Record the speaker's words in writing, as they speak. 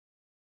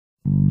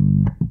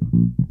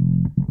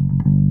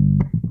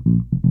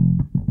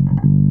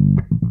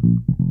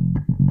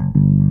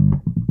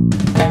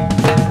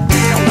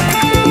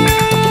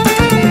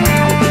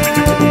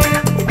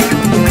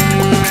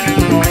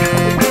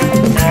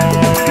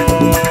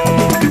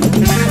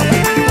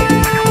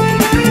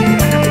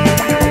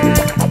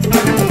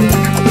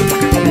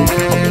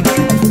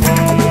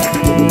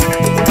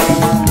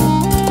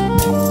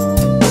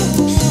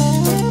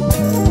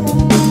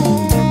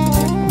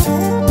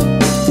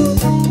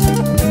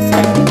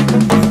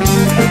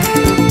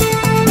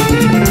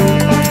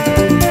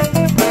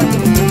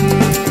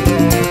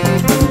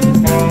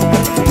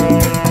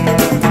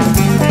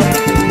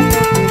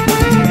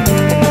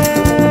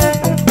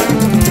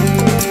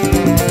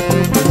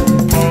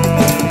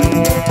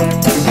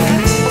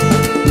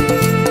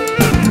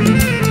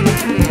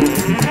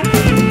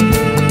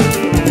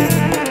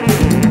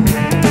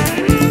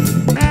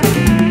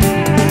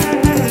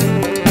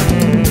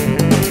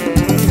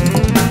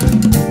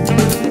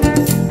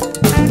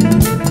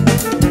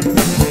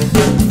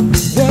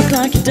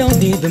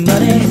need the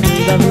money,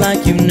 love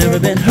like you've never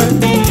been hurt,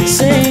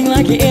 sing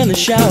like you're in the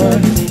shower,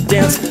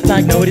 dance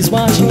like nobody's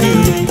watching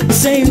you.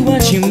 Say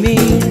what you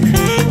mean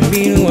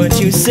what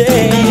you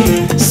say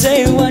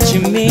what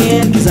you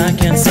mean, cause I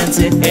can't sense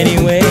it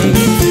anyway.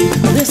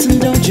 Listen,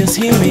 don't just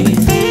hear me,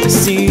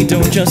 see,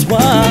 don't just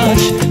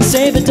watch,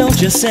 save it, don't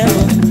just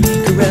sample,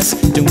 caress,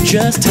 don't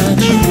just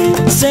touch.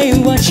 Say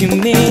what you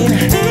mean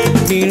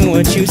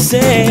what you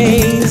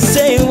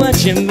say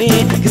what you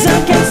mean, cause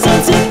I can't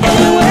sense it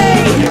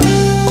anyway.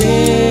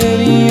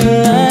 Living your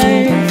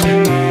life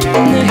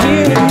in the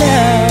here and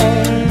now.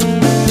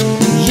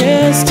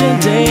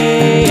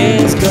 Yesterday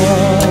is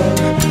gone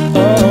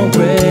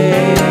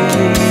away.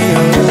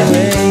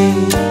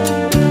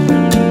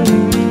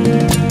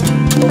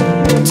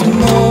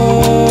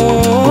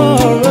 Tomorrow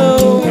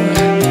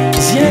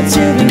is yet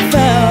to be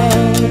found.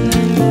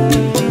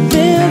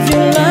 Live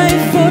your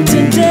life for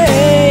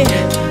today,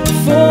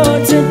 for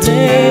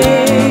today.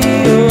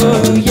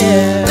 Oh yeah.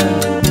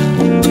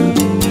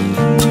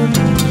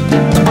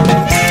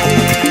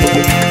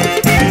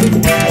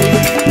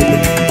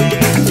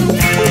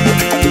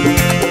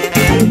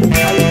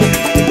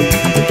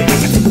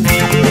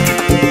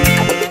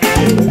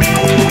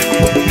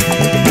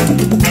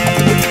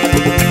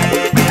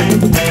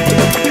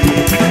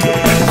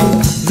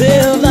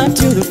 Live life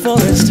to the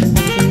fullest,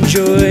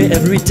 enjoy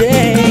every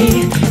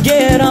day.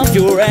 Get off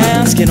your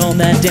ass, get on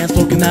that dance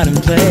floor, come out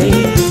and play.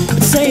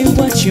 But say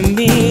what you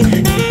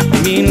mean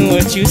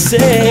what you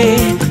say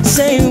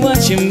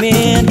what you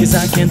mean, cause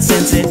I can't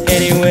sense it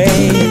anyway.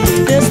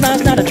 This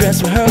life's not a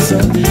dress rehearsal,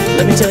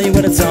 let me tell you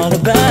what it's all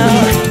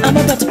about. I'm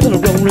about to pull a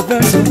role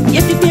reversal,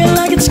 if you feel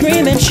like it,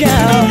 scream and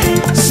shout.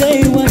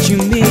 Say what you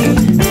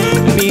mean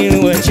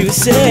what you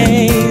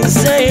say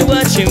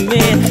what you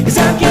mean, cause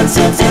I can't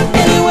sense it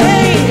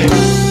anyway.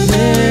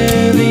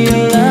 Living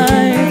your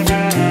life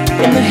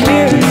in the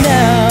here and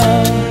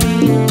now.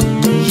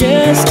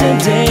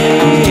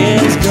 Yesterday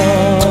is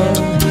gone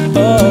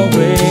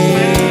away.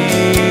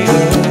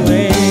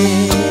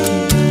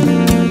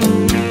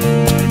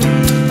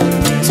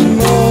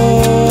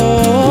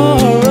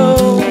 Tomorrow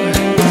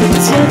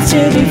is yet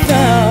to be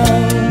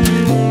found.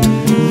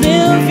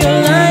 Live your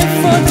life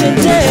for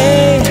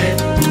today,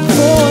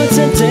 for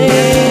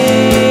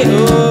today.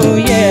 Oh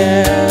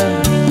yeah.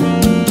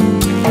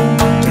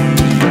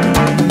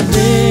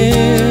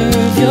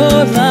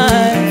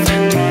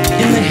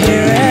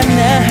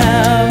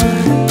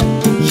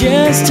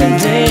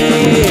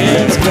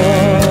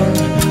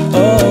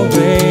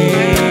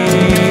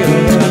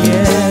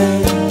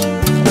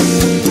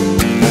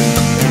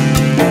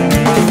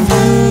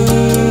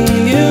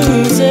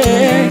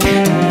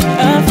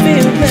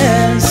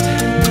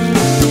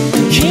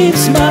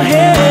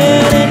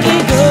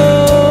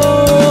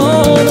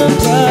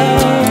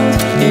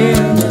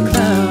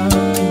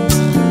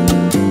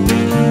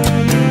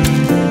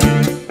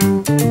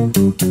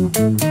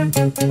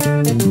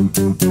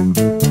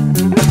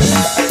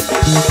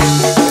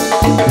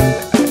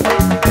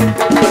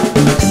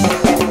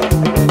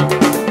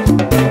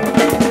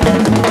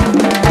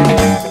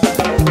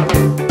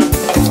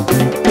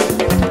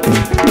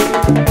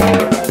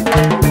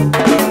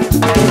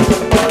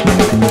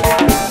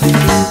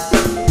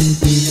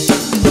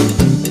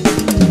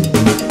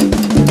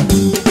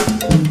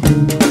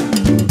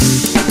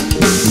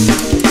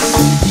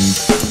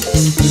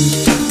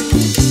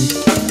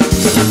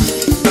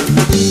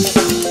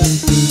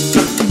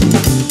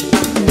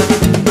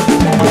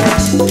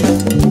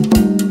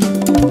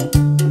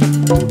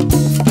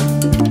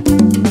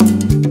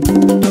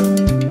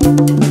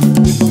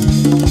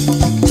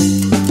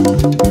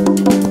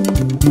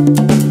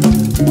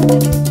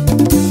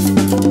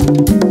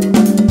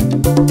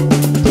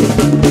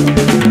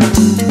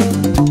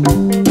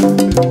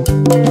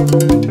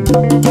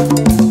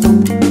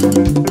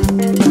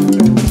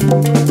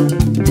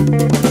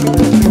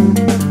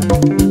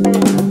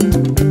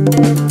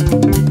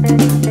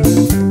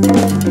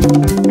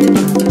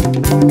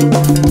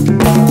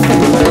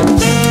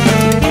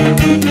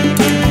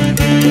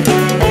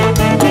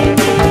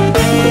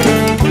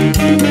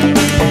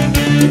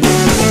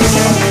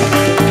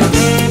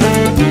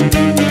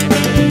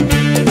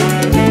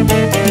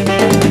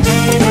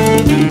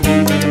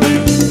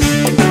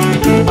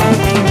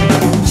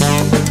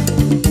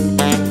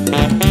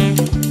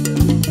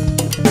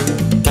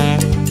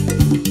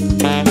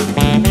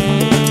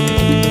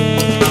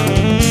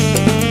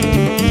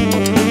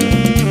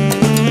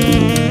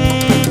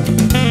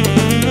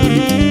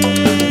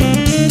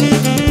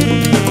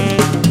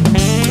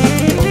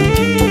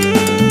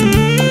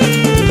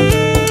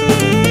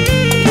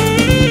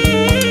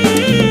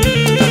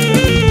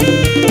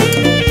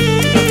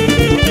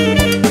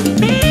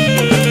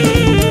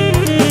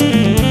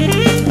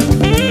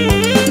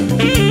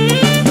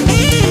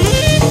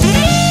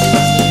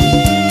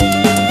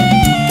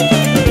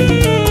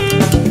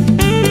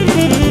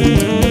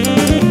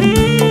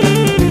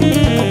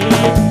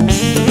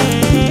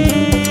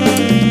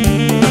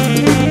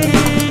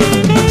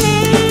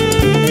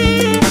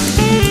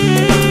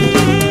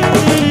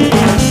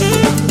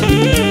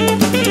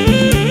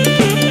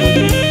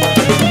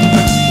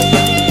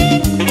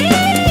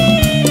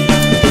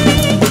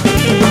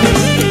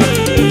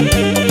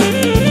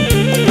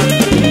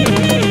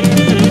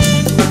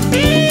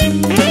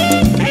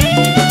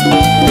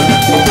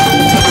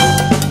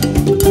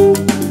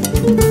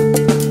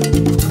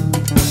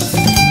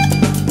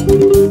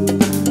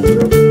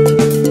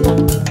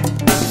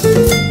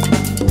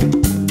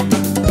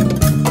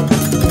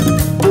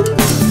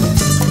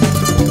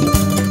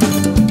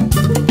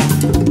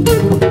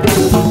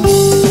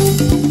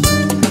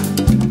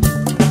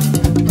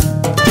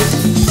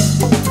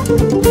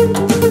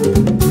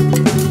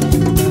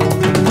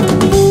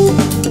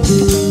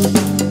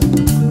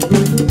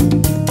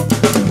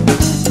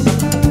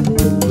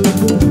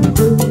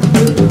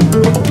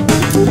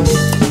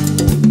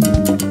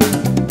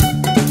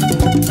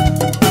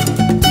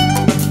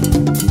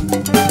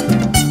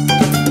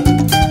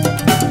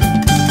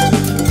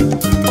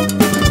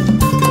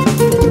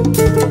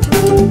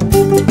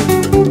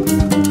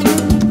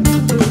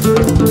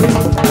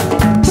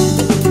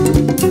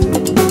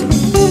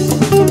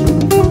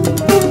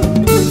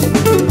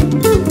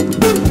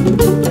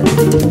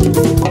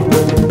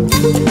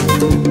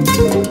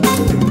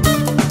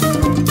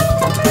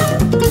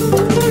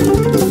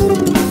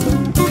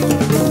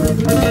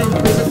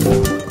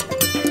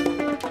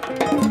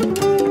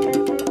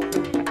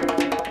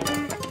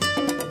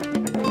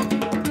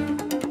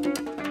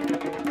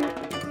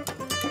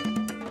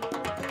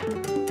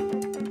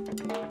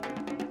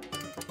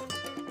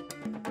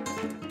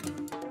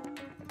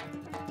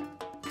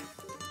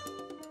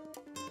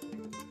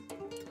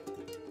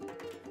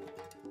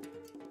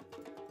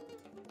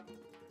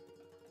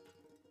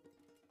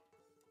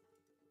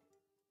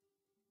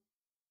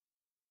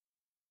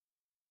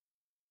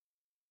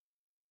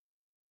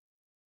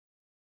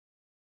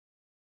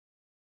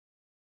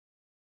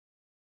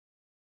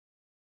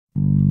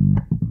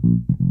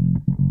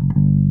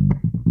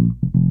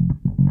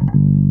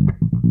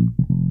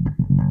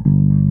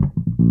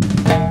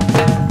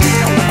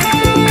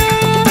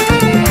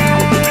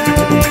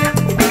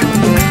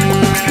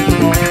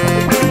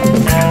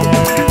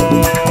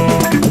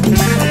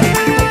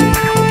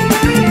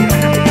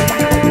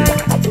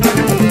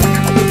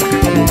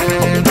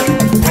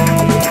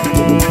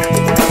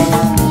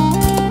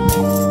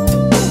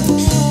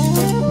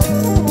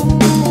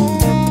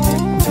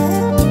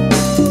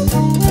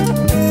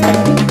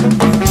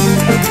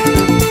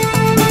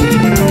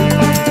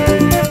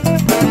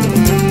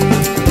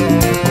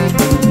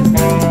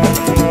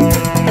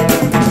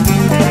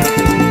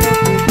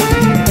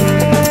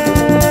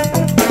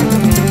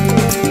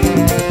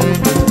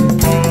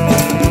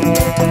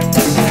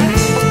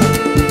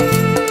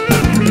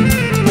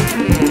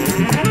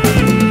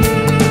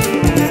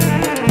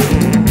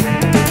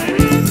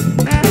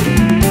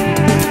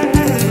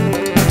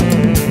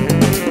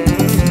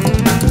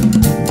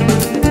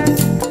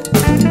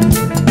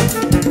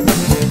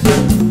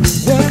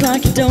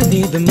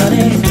 The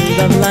money,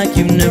 love like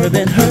you've never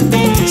been hurt.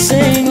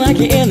 Sing like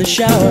you're in the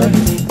shower,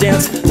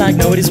 dance like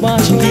nobody's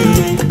watching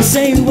you.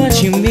 Say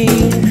what you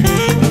mean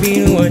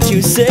what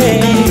you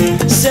say.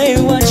 Say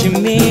what you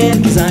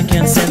mean, cause I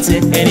can't sense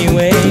it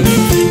anyway.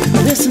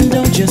 Listen,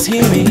 don't just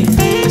hear me.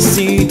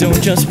 See,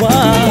 don't just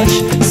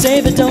watch.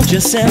 Say that, don't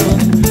just sample.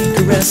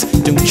 Caress,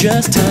 don't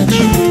just touch.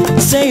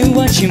 Say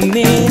what you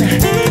mean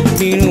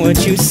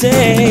what you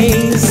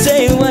say.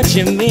 Say what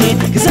you mean,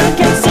 cause I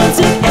can't sense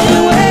it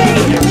anyway.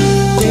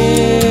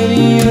 Live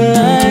your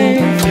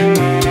life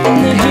in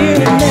the here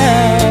and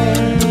now.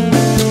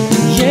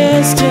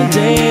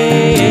 Yesterday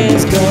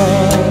is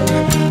gone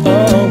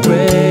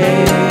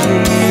away,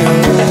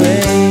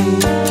 away.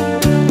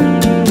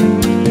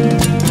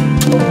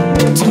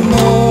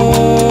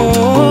 Tomorrow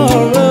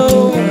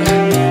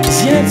is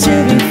yet to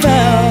be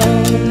found.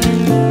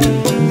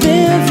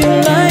 Live your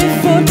life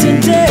for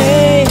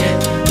today,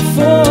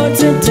 for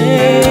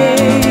today,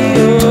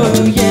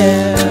 oh yeah.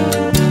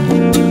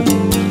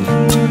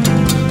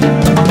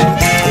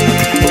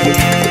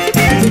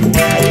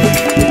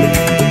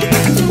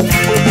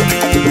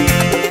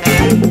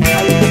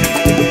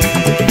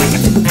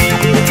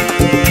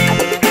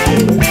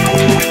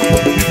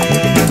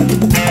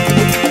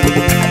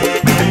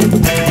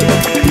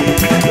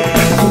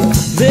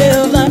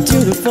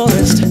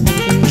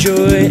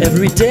 Enjoy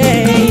every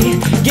day.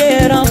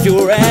 Get off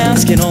your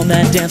ass, get on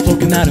that dance floor,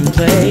 come out and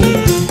play.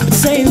 But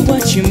say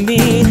what you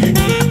mean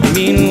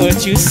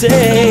what you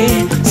say.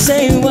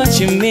 Say what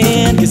you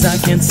mean, cause I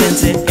can't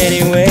sense it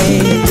anyway.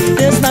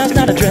 This life's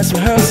not a dress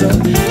rehearsal,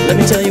 let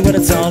me tell you what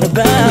it's all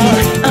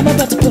about. I'm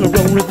about to pull a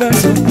role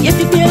reversal. If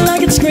you feel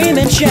like it, scream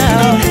and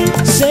shout.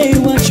 Say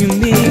what you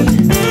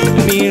mean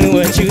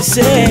what you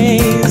say.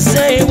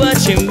 Say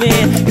what you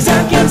mean, cause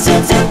I can't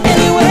sense it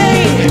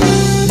anyway.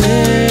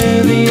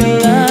 Live your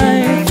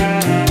life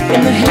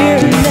in the here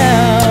and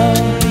now.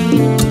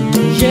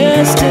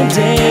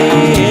 Yesterday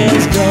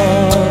is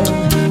gone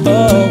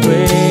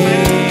away,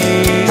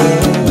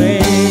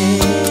 away.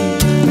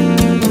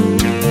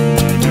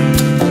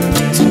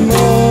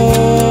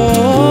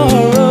 Tomorrow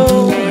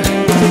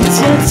is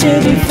yet to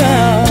be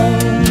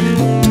found.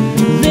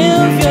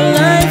 Live your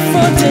life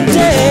for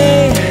today,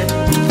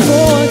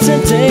 for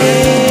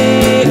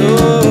today,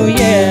 oh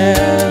yeah.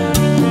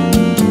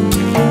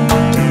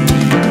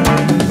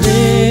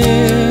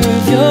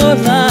 Live your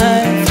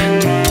life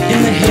in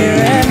the here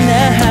and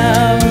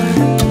now.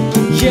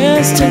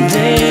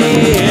 Yesterday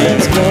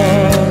is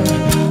gone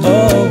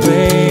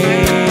away,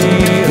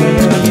 oh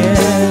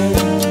yeah.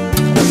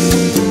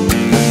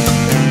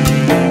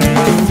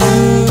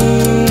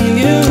 Through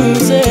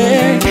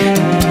music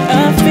I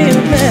feel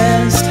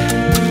best.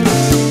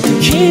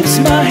 Keeps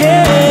my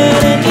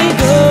head and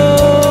ego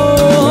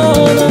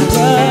on the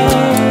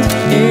ground,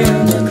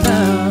 in the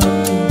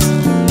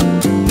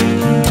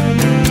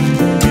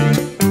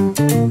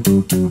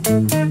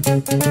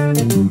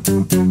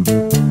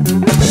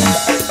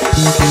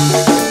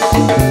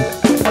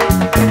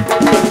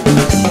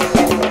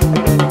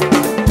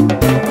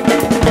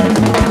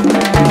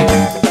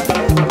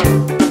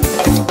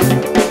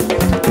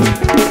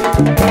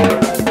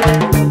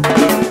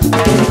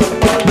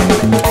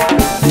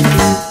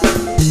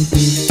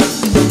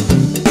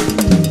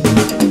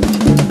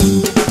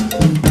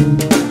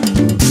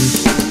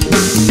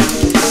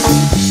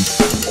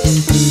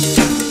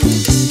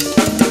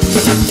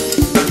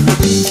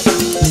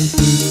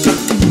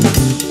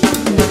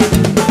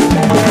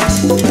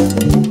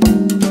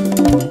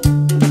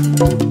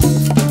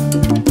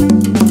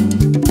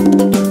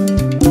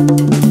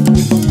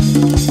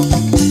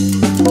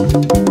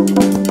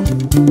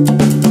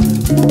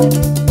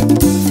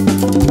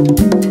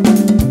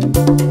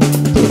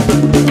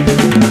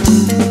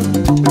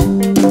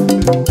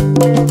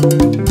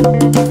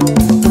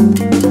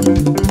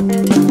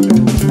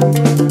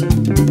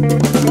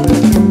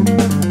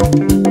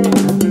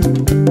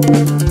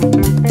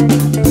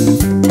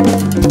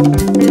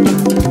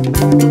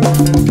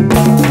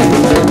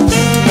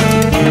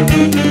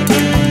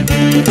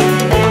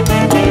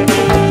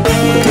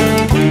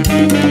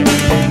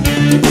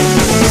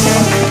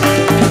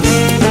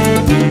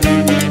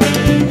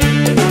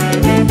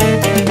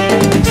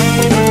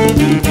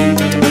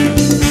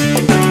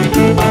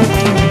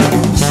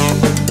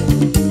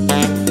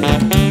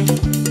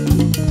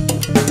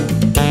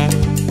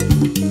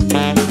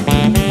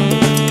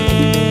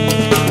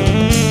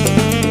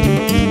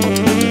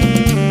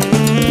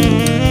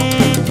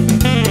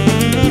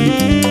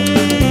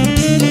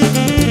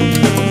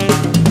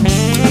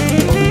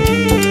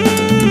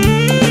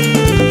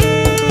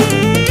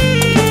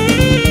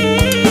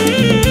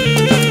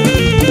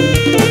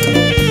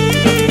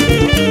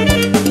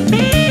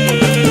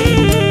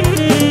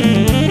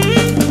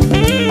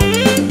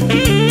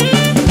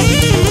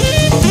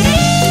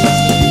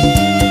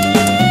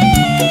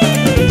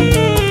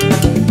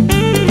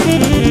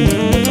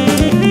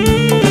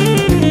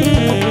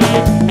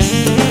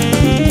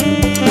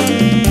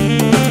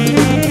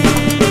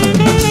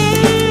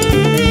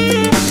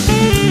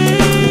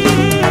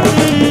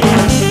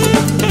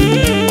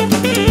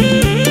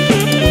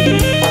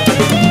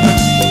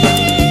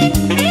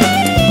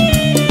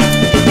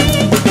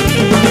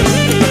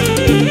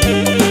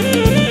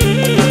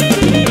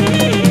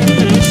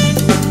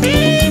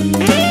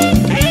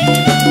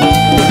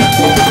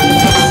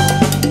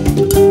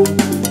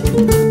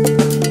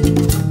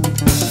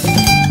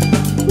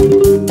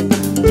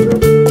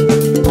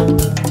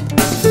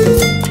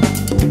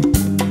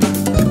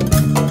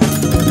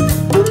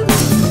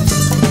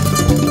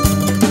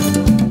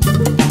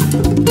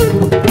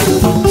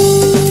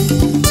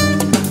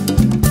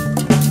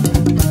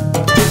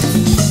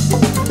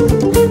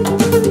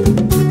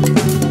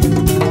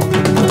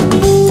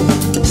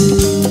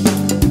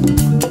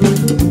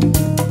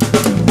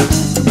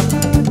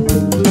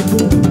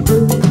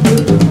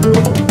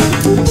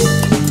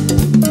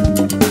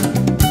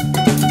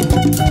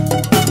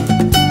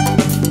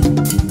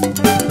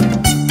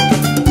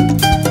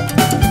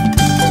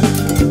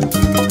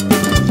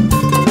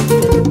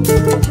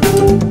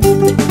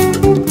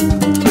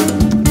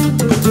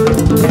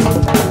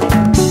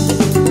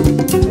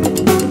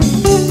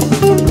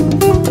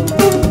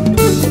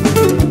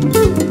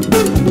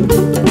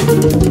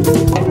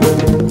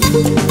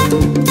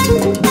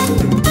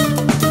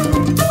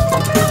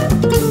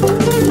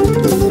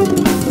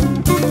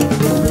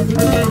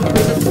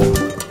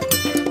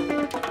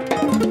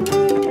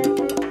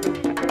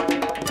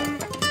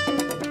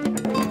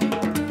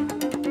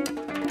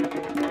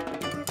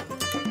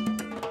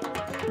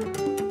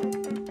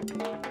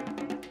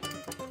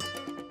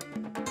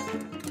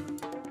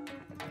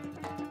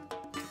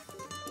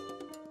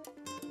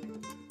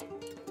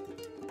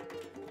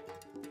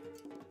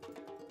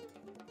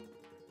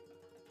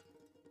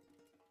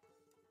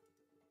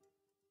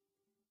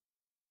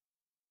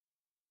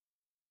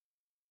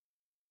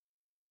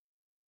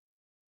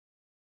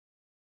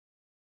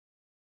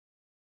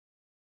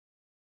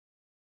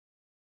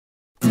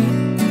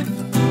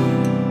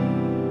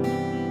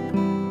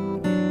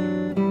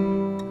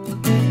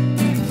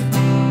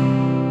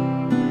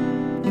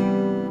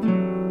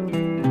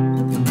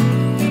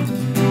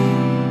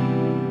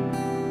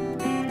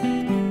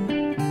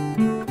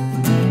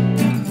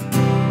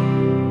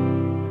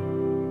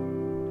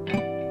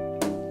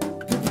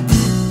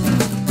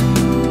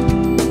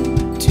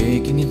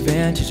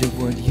advantage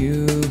of what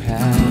you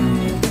have.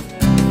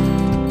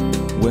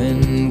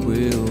 When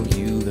will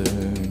you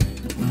learn?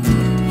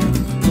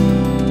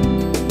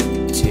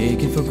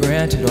 Taking for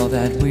granted all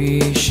that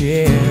we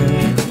share.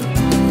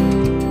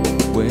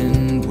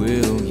 When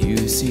will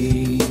you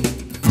see?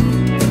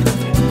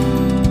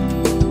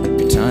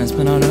 Your time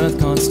spent on earth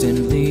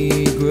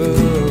constantly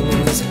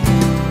grows.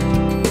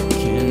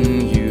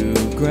 Can you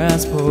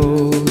grasp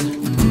hold?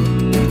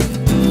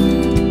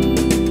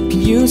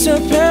 Can you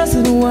surpass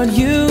what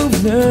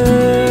you've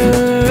learned?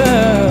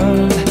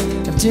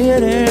 I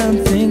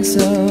didn't think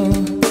so.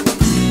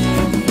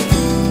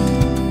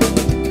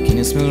 Can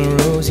you smell a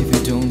rose if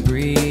you don't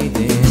breathe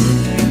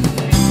in?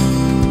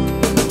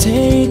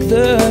 Take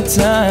the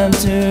time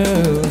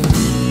to.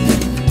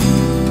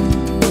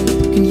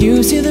 Can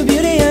you see the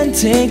beauty and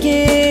take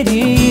it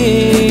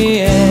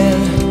in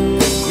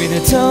with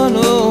a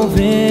tunnel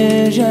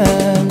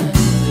vision?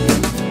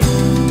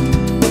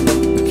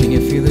 Can you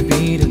feel the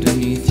beat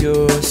underneath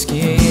your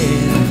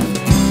skin,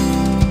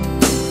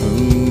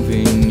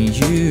 moving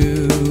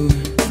you?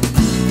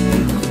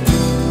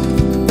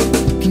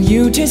 Can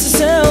you taste the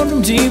sound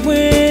from deep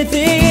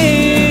within?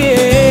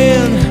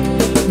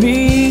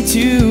 Me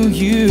to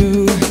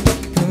you,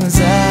 'cause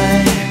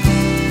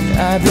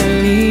I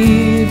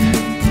believe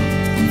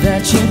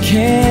that you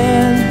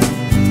can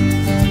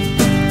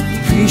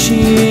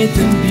appreciate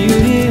the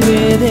beauty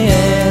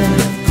within,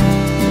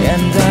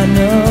 and I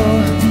know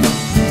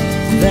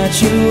that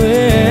you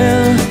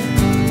will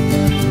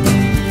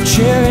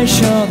cherish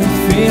all the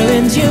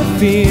feelings you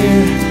fear,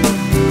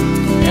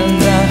 and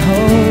I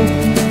hope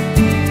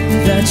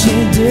that you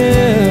do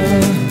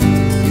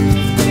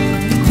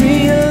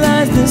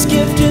realize this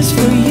gift is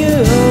for you,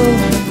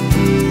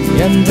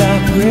 and I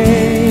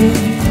pray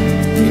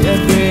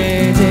every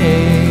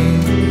day.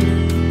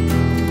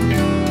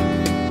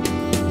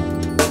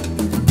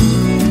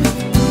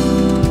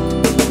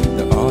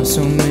 There are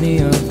so many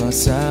of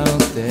us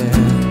out there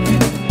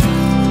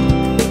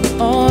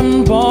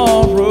on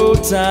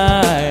borrowed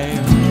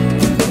time,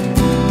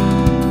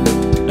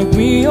 and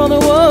we are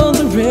the ones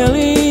that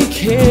really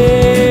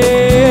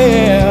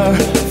care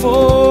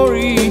for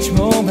each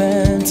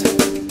moment.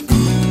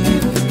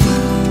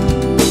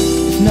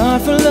 If not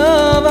for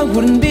love, I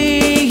wouldn't be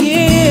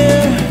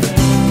here.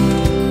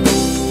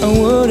 I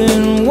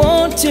wouldn't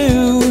want to.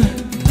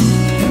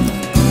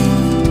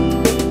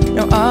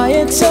 Now I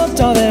accept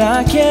all that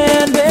I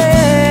can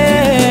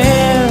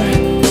bear,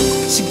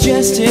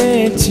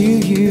 suggested to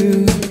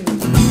you.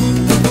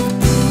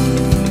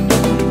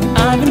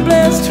 I've been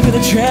blessed with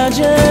a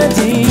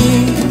tragedy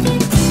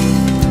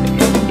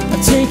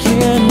I've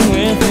taken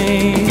with me,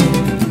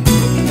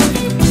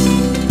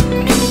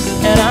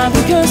 and I've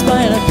been cursed by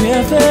an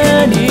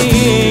epiphany,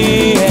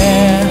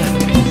 yeah,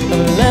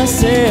 of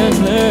lessons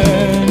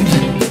learned.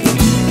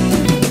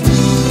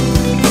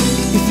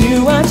 With you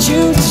I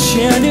choose to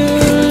share new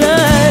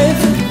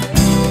life.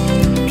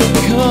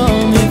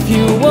 Come if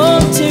you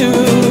want to.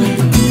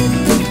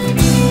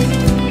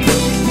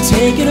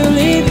 Take it or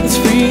leave it, it's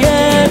free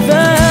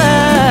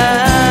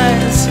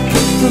advice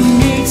from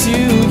me to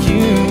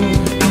you,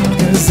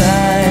 'cause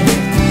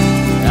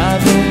I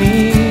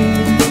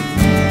believe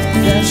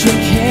that you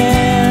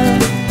can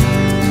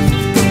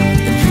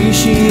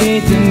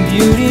appreciate the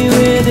beauty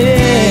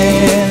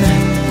within,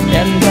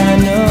 and I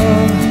know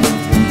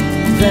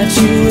that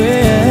you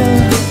will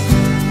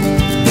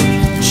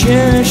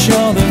cherish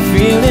all the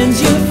feelings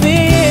you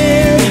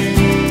fear,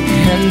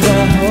 and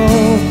I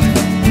hope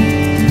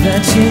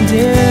that you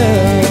do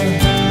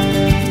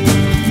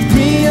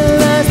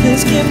realize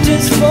this gift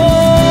is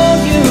for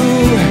you,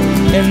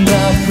 and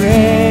I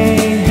pray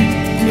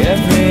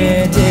every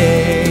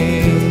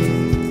day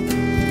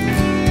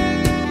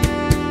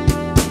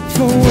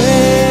for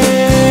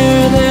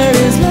where there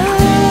is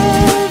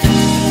love,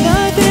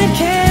 life it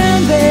can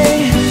be,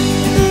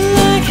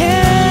 like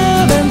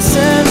heaven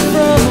sent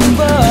from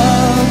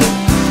above.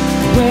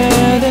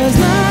 Where there's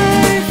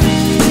life,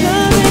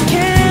 love it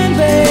can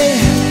be,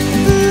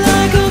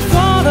 like a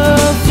father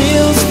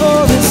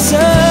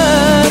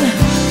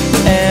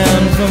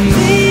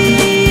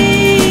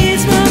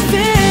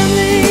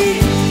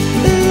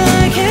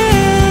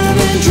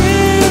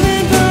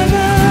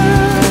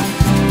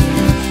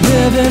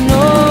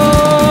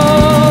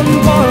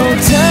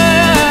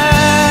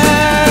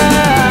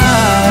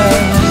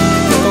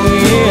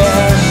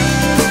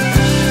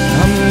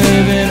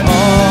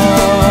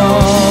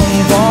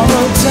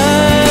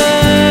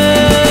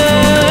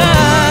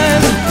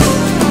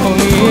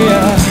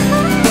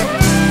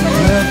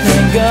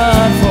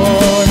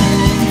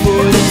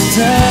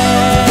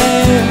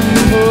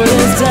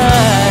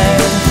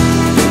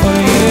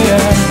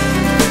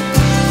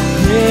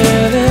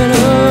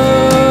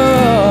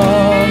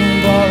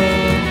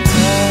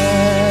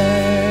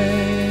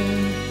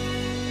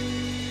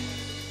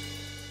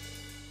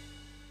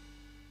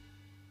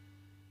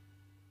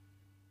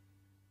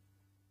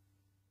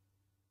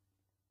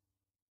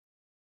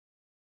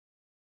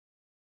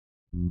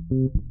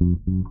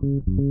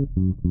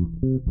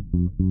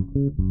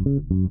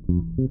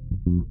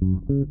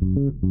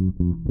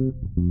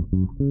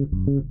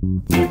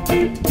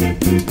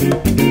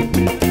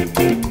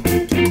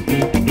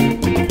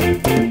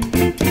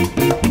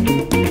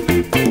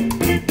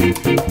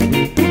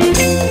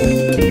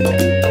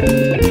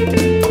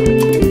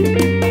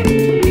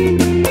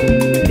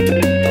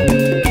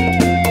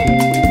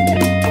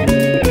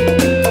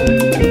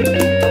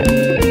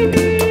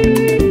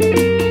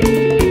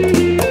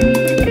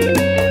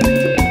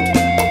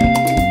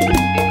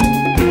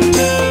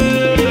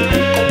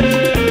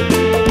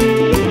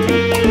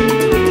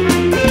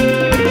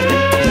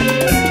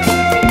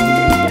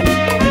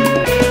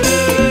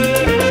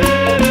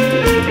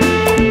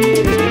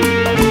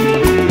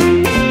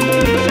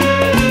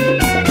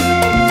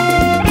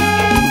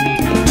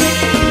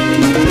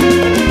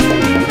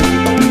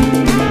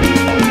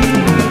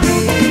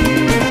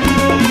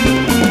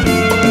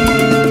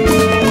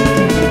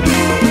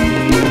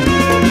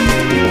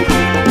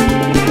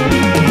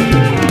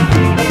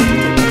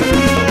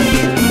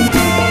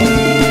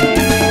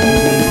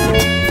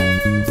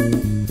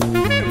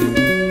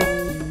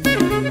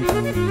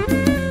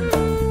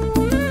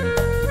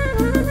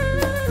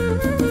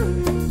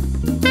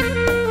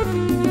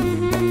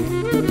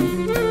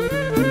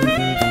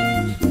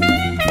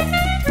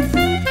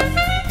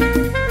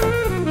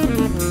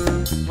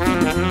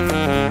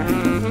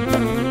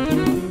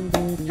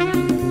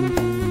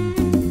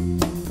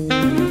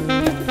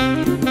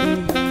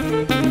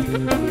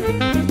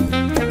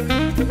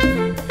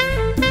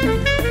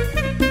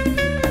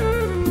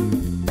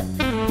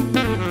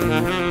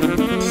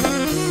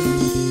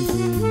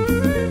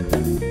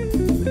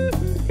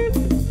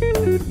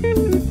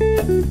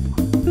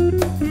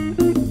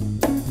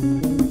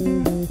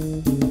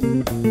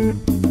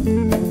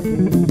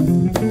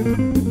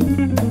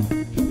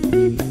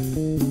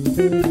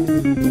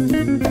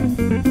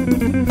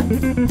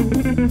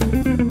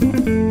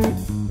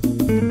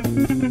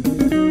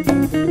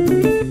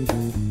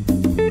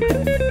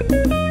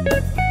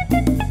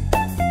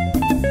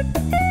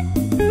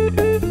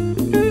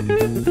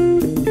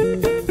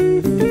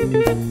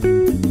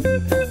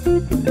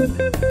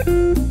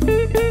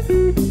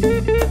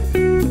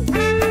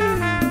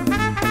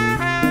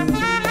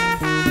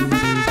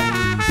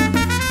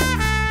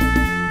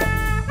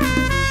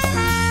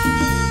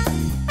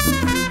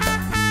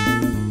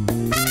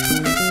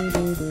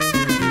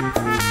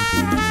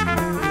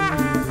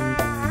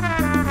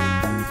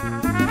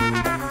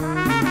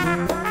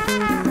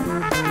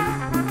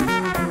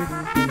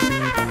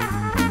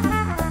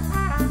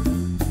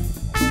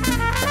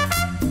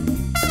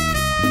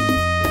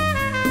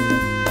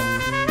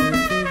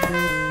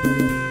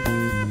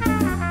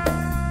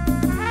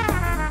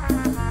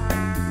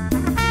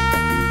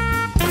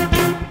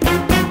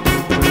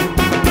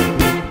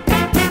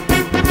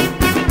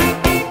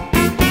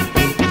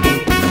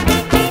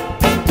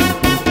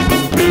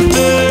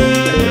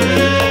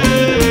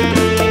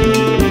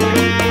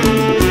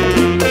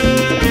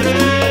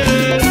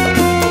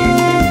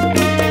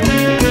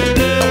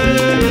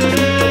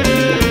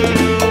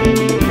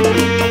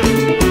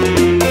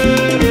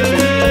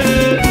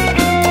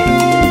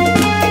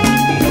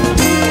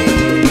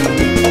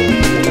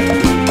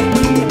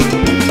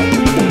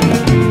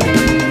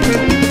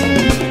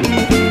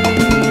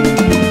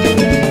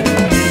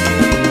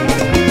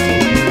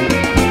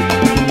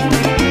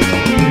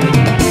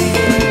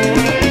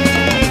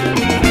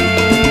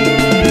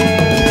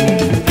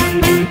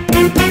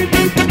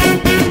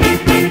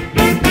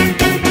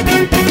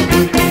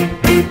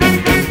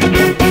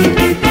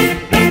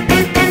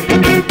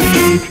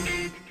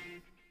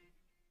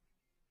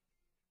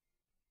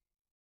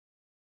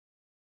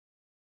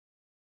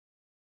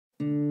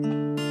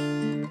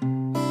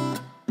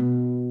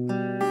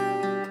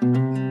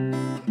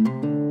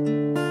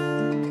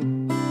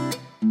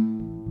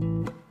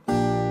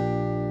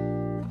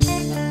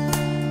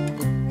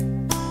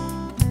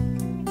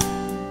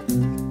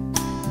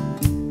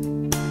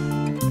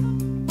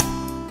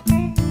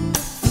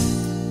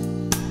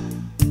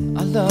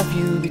love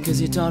you because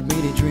you taught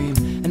me to dream,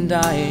 and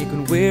I,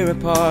 when we're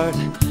apart,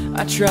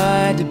 I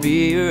tried to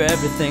be your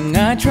everything,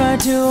 I tried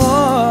too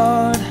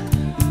hard.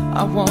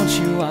 I want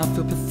you, I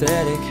feel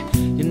pathetic,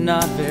 you're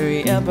not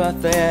very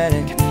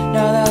empathetic.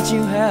 Now that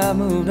you have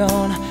moved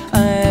on,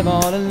 I am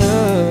all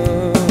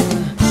alone.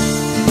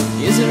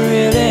 Is it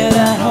really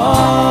that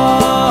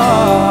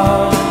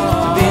hard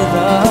to be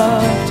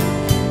loved?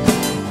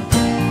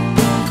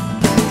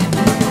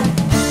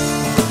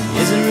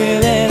 Is it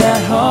really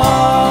that hard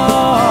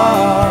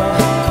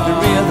to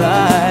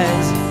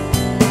realize,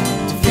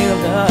 to feel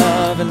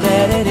love and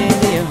let it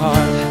into your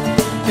heart?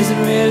 Is it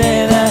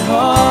really that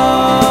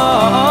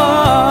hard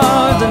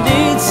to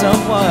need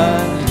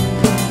someone,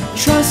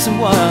 trust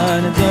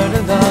someone and learn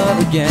to love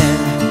again?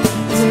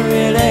 Is it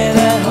really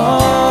that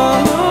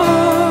hard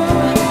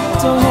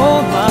to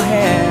hold my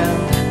hand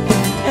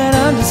and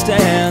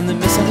understand the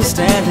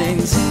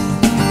misunderstandings?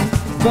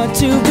 But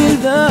to be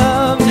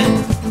loved,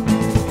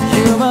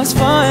 you must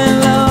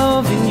find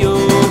love in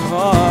your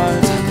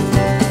heart.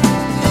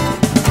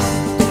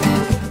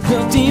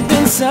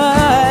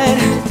 side.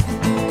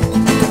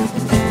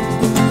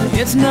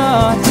 It's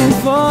not too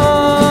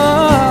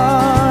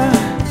far.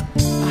 I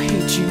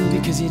hate you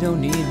because you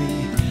don't need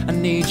me. I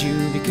need you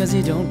because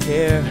you don't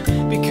care.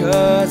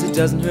 Because it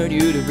doesn't hurt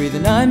you to breathe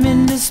and I'm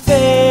in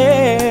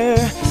despair.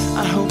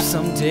 I hope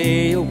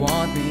someday you'll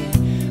want me.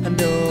 I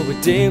know a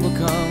day will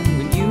come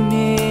when you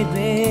need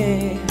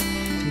me,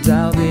 and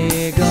I'll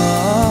be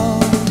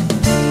gone.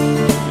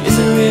 Is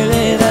it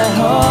really that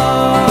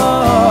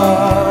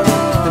hard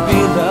to be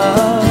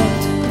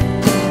loved?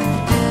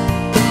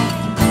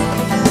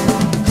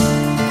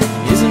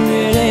 Is it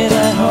really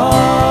that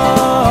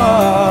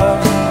hard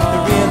to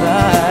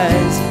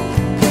realize,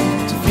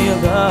 to feel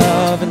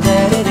love and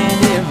let it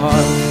into your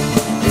heart?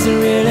 Is it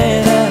really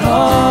that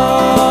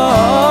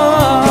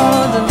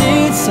hard to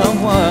need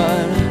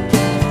someone,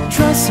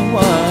 trust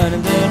someone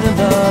and learn to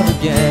love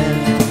again?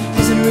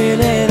 Is it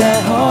really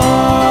that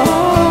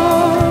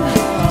hard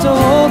to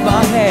hold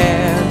my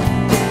hand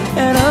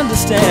and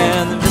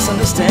understand the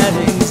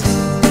misunderstandings?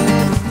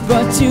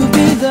 But to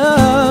be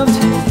loved,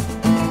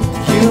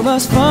 you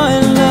must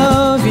find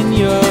love in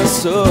your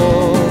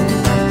soul.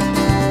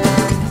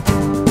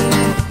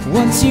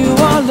 Once you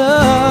are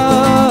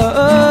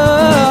loved,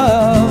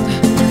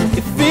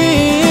 you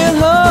feel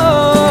whole.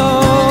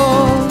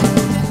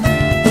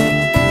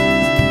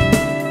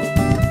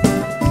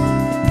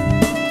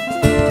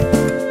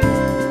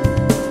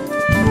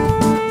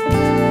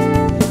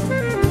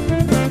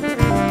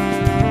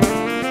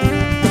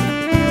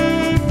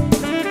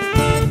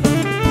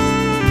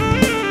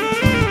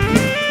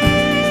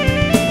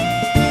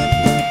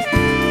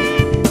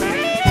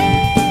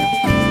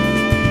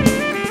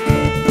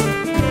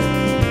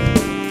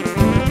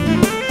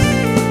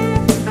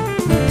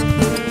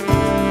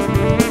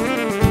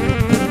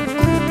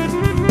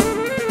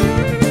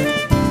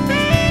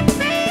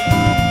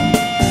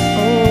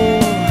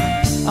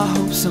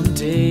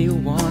 Someday you'll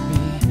want me.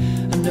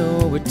 I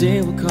know a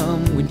day will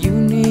come when you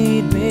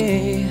need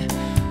me,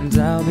 and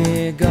I'll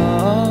be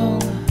gone.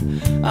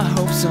 I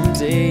hope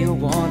someday you'll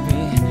want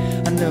me.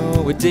 I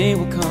know a day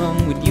will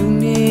come when you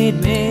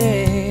need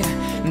me,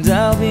 and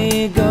I'll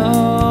be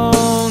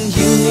gone.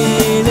 You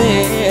need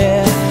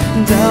it,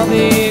 and I'll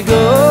be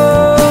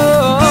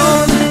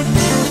gone.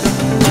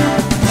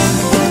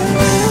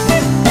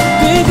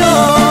 Be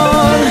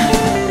gone,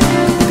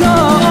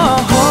 gone.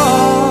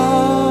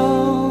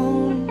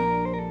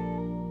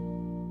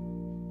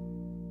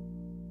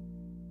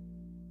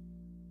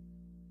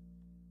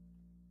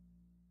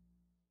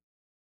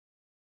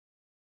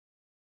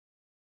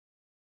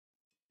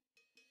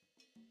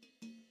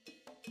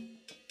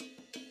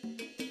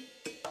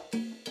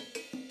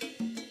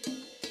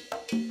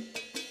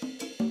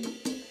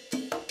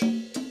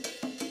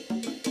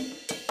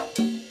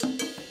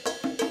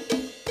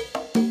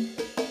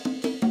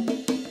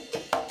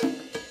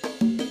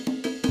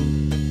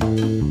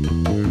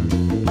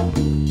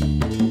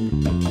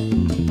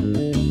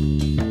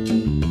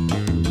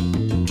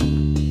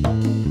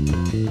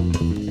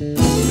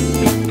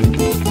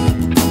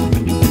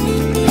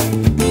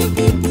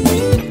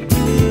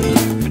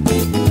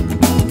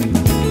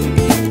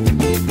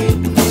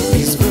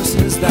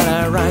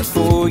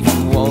 For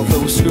you,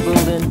 although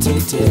scribbled and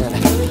tainted,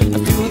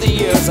 through the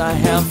years I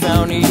have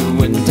found you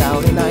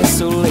endowed in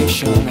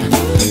isolation.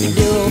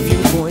 Narrow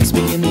viewpoints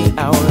begin the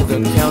hour, the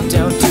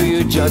countdown to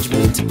your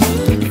judgment.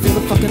 Feel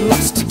the fucking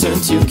lust turn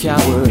to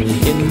coward.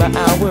 In my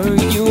hour,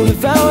 you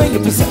devour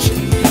your possession.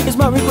 Is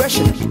my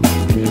regression,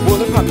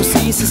 world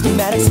hypocrisy,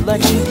 systematic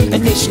selection, a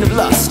nation of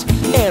lust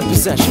and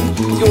possession.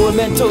 You're a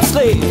mental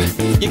slave,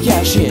 you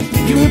cash in.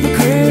 You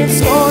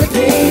hypocrites on a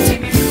paint.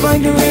 My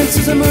ignorance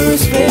is a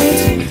murderous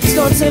fate.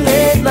 Starts and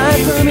late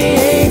light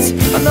permeates.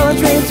 Another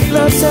dream to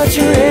blood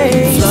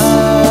saturate.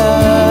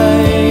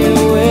 Fly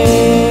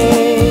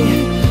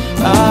away,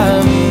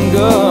 I'm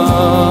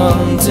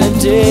gone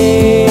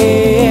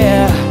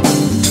today.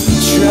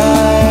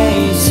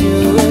 Try to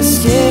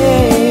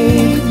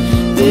escape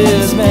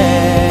this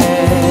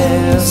masquerade.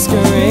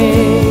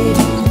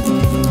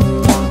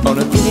 On a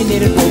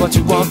opinionated robot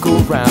you walk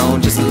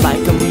around just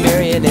like a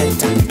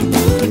marionette.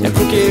 And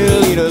crooked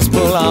leaders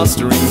pull our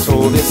strings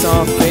for this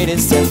off-faded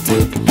set.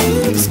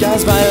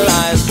 Disguised by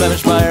lies,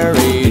 blemished by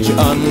rage,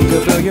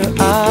 uncover your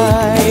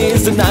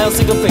eyes. Denial,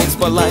 single face,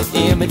 while life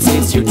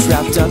imitates. You're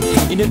trapped up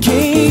in a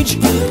cage.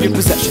 Your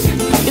possession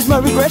is my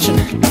regression.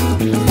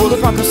 World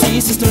hypocrisy,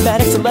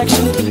 systematic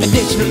selection,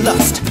 addiction of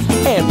lust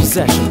and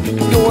possession.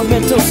 You're a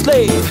mental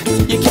slave,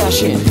 you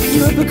cash in.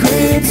 You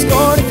hypocrite,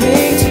 scorn and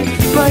hate.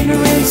 My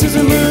ignorance is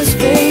a murderous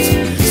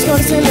fate.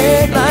 Starts and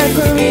late light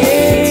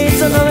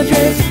permeates. Another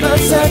drift, blood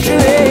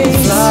saturate.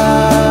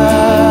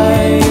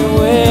 Fly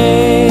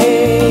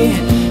away,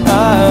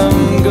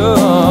 I'm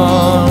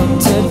gone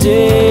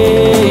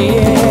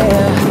today.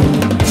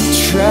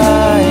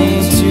 Try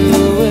to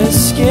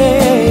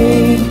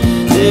escape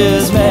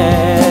this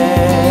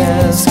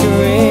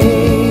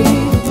masquerade.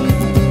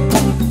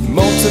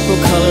 Multiple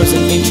colors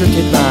and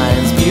intricate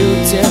lines,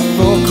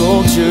 beautiful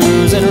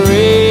cultures and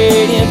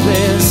radiant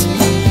bliss.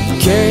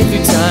 Carried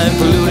through time,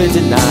 polluted,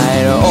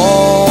 denied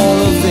all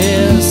of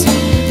this.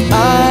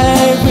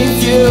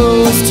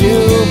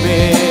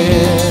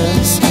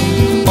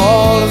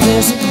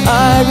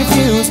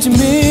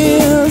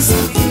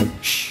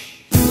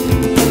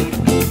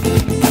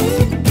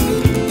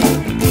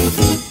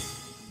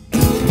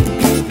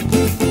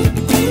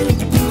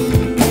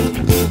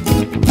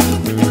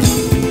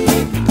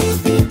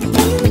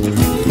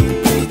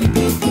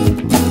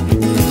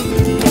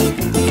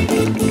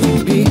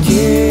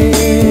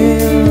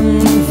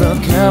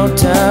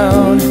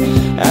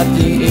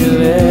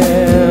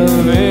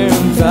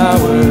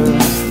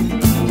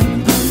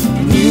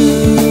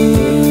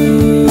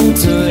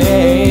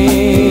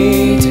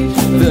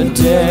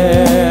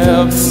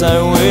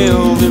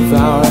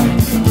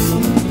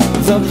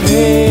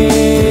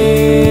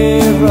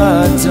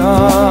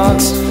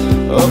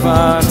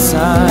 our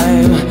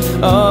time,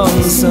 oh,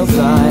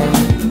 sublime.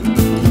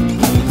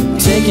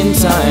 Taking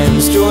time,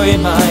 destroy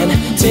mine.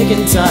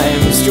 Taking time,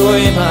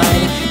 destroy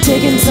mine.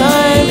 Taking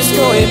time,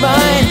 destroy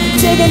mine.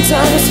 Taking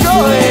time,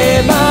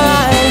 destroy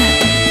mine.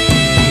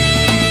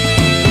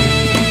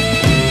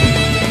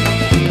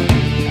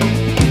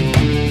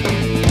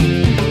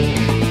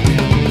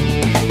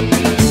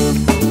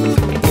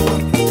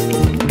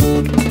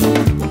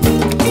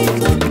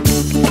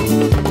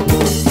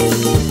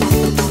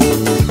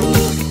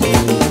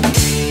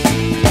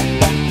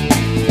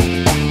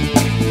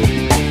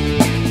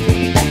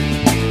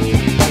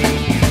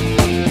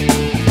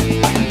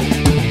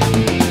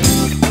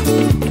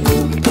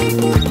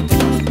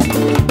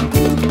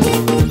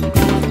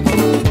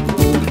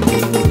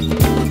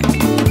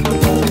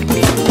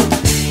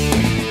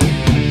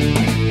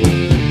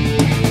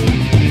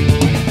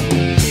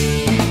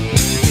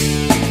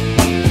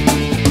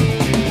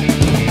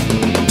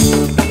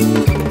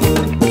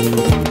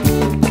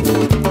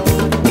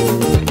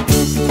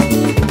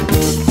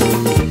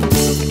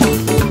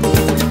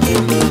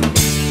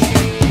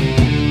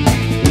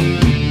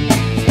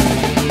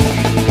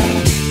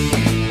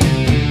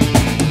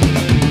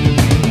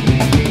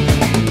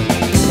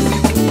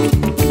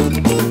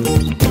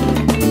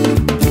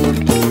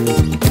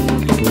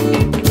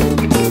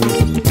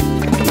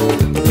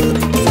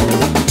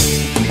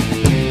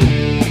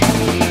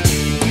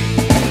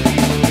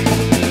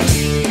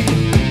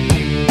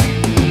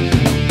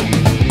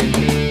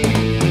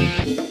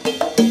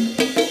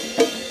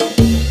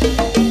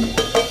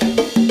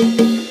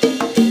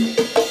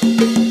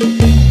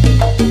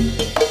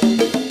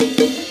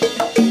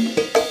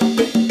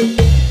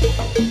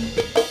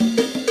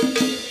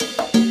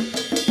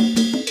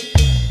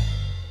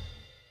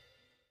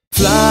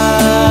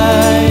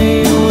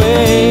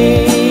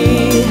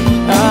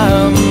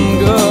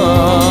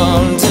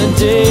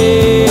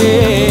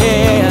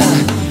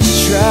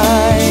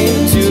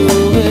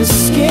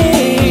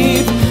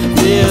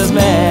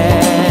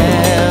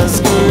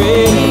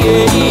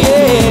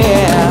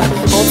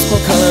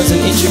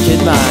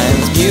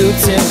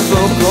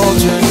 Beautiful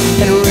culture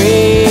and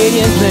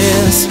radiant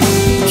bliss,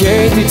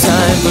 carried through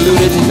time,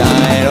 polluted,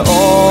 denied.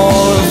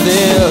 All of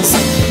this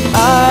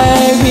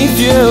I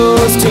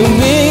refuse to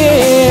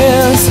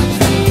miss.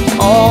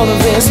 All of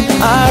this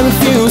I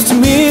refuse to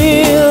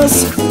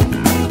miss.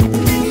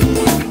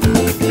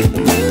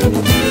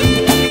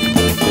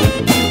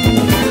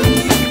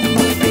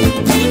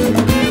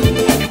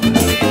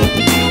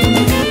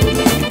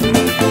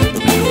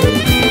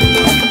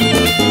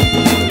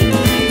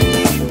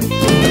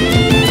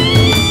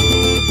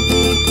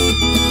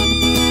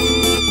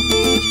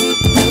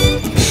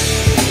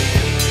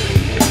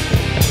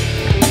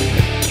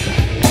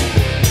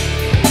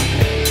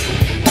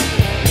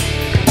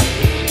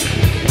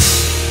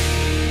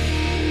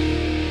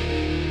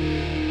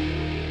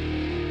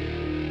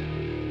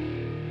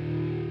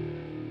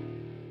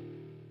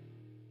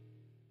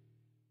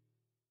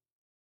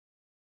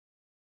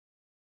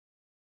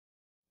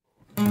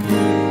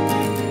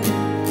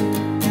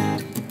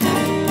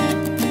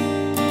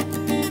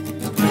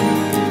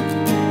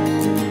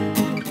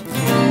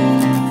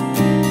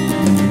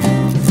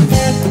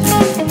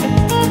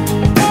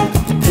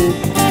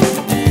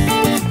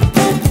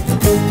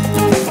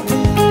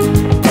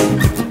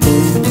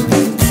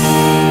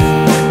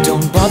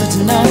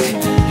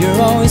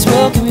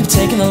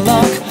 Taking the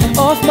lock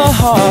off my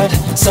heart.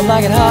 Some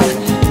like it hot,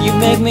 you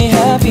make me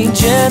happy.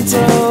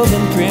 Gentle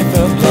and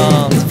prefer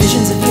blonde.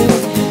 Visions of you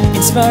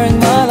inspiring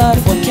my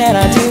life. What can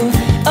I do?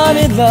 I'm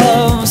in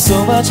love,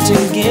 so much to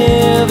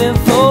give.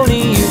 If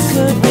only you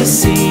could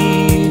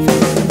receive.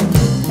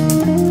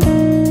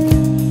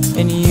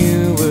 And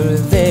you were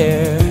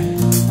there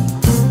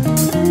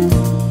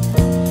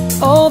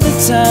all the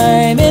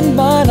time in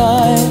my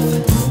life.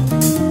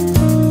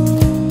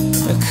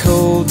 A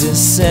cold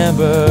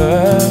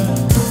December,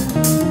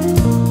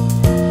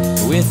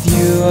 with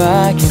you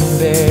I can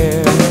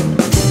bear.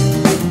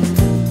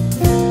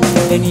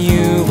 And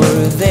you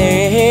were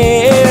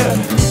there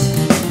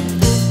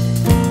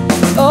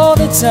all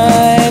the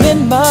time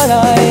in my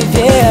life,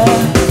 yeah.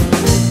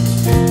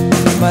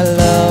 My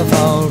love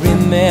I'll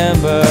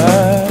remember.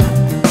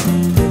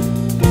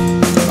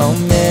 Oh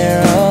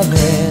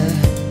Marilyn,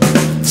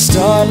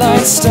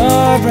 starlight,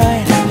 star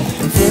bright,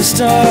 first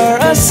star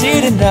I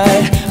see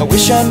tonight. I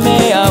wish I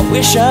may, I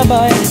wish I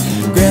might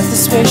grant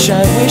this wish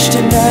I wish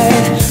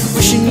tonight.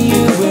 Wishing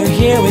you were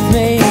here with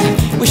me,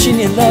 wishing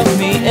you loved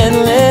me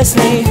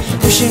endlessly,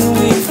 wishing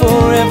we'd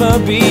forever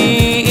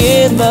be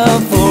in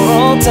love for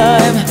all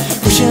time.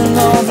 Wishing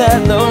on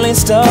that lonely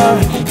star,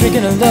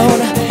 drinking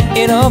alone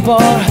in a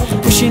bar,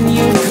 wishing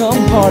you'd come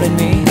pardon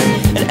me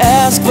and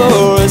ask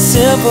for a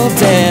simple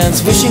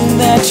dance. Wishing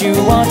that you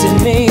wanted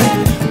me,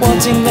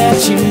 wanting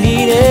that you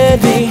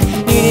needed me,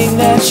 needing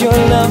that your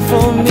love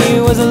for me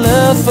was a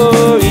love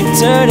for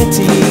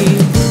eternity.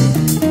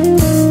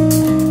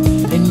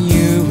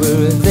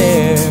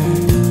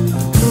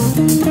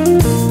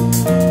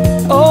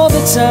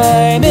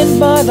 Time in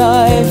my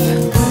life,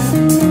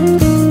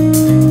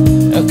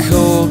 a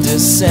cold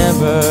December.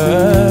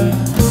 December.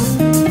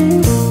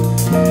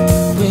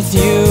 With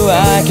you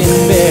I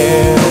can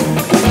bear.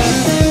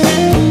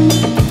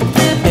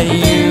 And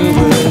you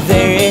were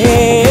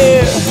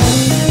there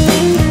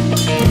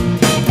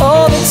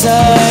all the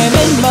time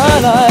in my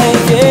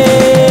life,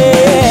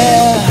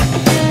 yeah.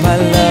 My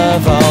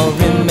love I'll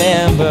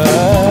remember.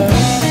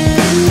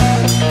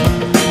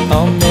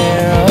 Oh, Marilyn.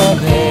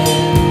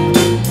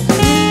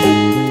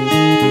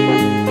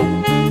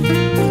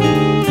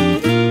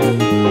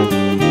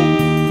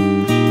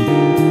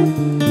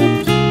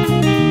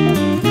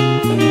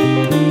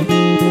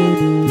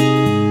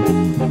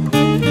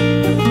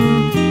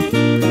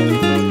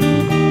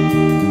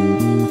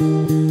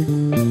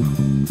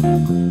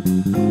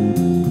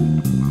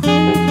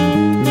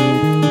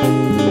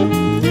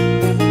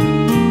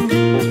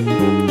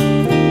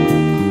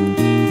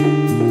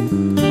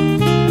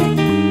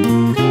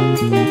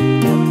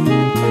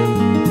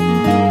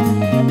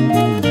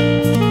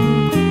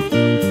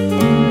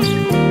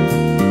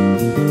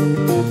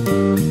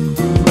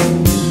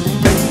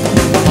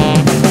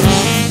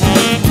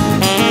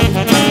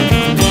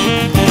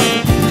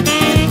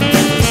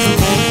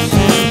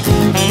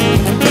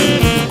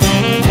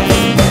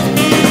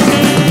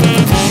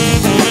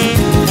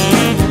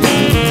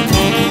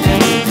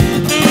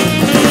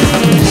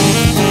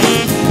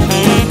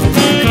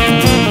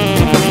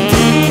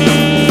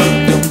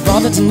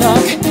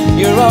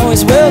 You're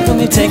always welcome,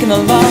 you're taking the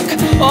lock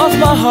off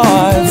my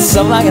heart.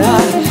 Something like it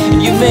hot,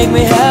 you make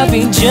me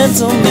happy.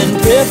 Gentlemen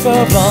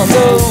prefer blondes.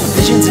 Oh,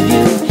 visions of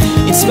you,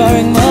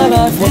 inspiring my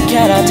life. What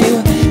can I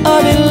do?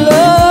 I'm in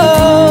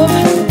love.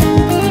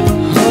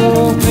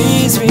 Oh,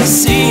 please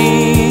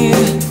receive.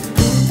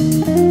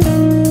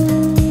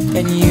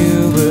 And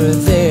you were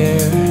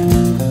there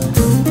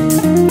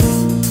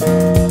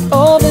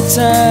all the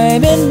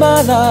time in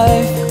my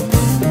life.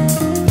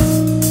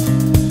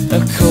 A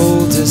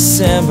cold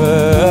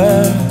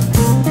December.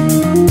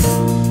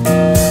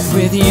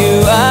 With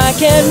you I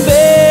can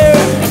bear.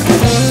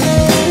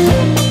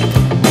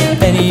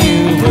 And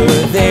you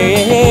were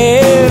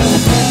there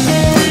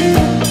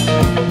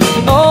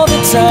all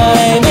the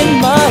time in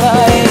my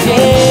life,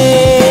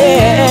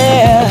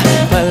 yeah.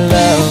 My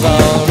love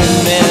I'll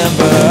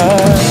remember.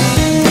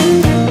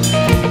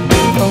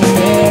 Oh,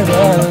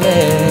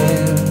 Marilyn.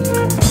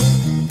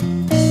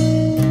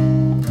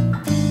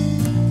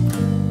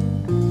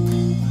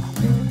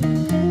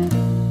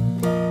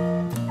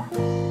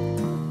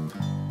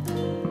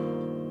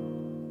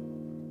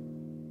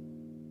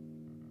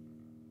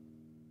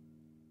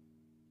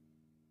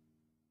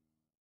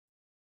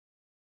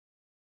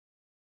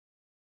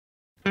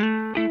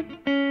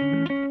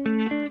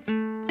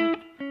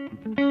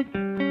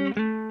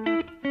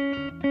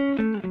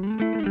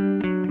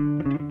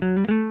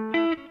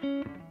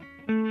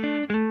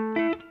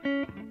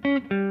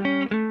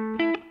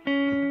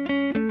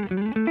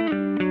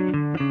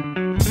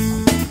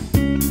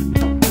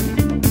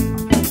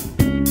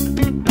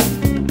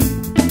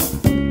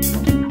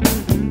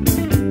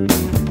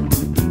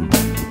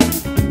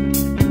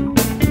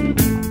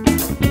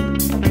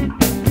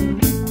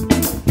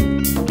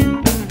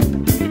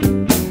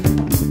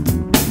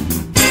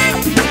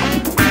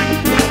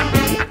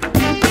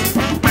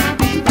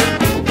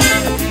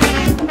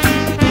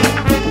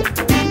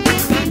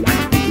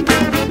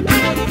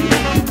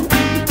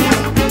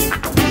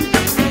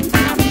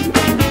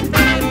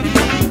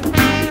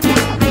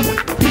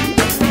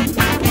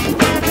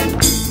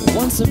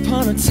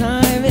 Upon a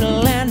time in a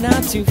land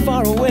not too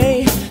far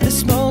away, the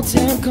small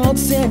town called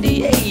San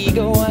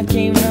Diego, I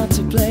came out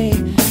to play.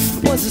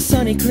 It was a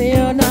sunny,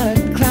 clear, not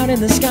a cloud in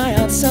the sky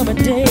on summer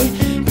day.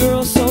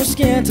 Girls so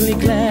scantily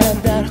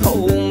clad that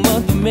whole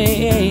month of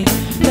May.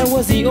 That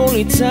was the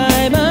only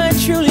time I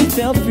truly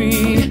felt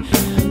free.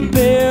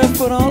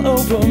 Barefoot all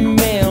over,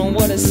 man,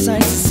 what a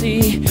sight to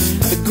see.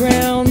 The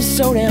ground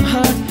so damn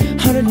hot,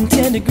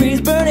 110 degrees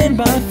burning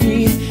my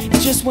feet.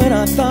 It's just when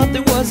I thought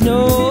there was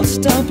no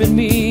stopping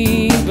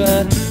me.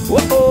 But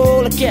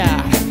whoa, look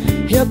out,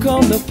 here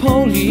come the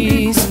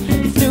police.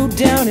 He threw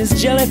down his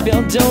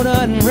jelly-filled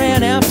donut and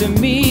ran after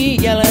me,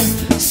 yelling,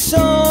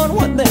 "Son,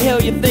 what the hell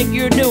you think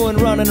you're doing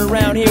running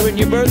around here in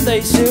your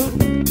birthday suit?"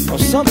 Or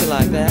something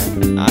like that,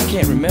 I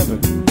can't remember.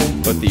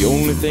 But the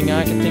only thing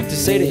I can think to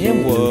say to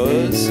him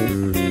was,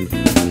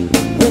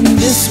 when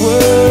this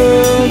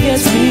world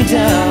gets me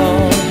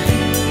down,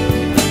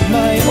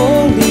 my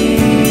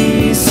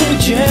only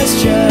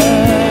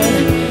suggestion,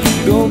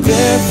 go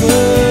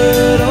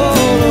barefoot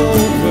all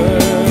over,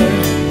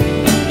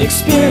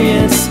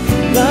 experience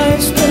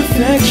life's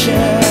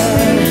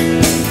perfection.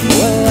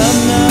 Well,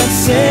 I'm not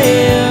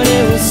saying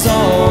it will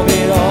solve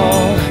it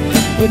all,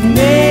 but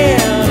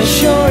man, it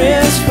sure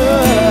is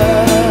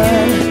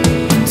fun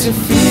to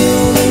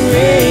feel the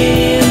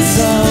rains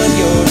on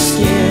your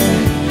skin,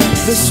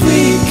 the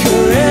sweet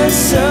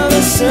caress of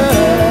the sun.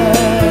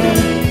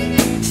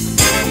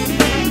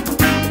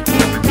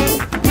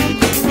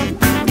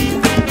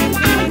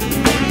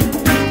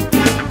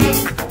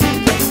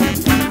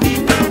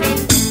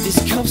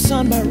 These cuffs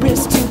on my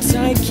wrist too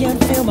tight,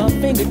 can't feel my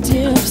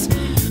fingertips.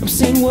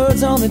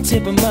 words on the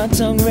tip of my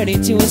tongue, ready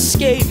to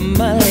escape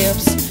my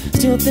lips.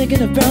 Still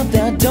thinking about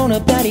that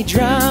donut that he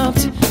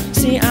dropped.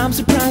 See, I'm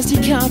surprised he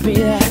copied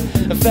that,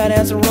 a fat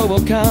ass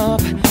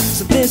Robocop.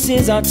 So this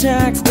is our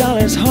tax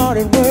dollars hard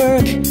at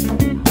work.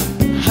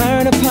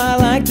 Hiring a pie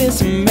like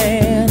this,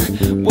 man,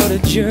 what a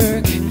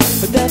jerk.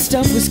 But that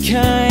stuff was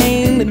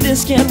kind, the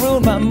discount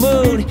ruled my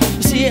mood.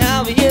 You see,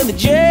 I'll be in the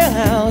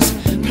jailhouse,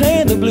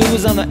 playing the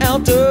blues on the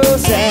alto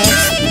sax.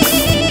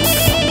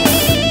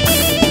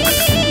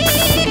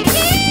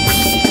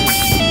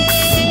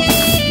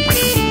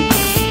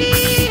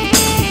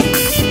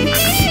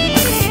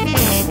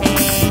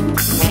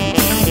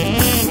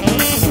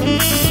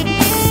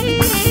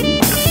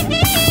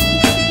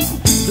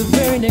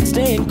 Next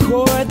day in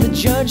court, the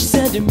judge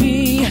said to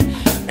me,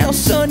 "Now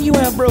son, you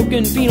have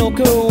broken penal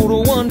code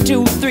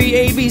 123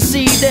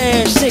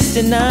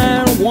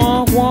 ABC-69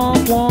 wah wah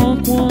wah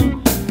wah,"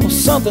 or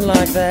something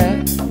like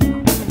that.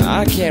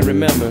 I can't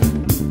remember,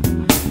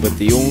 but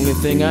the only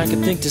thing I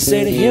could think to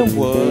say to him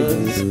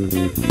was,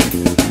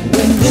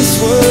 "When this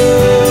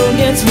world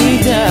gets me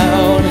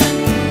down,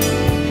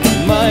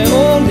 my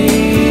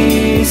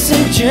only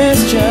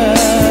suggestion,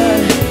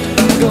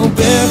 go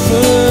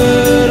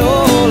barefoot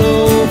all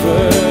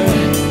over,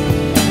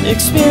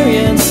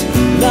 experience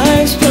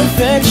life's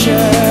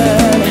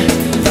perfection."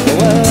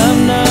 Well,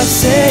 I'm not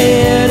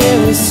saying it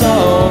will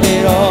solve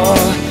it all,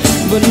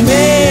 but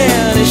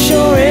man, it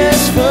sure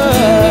is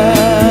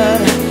fun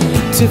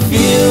to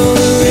feel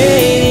the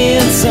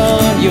radiance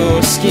on your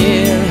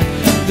skin,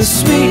 the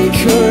sweet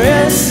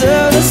caress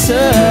of the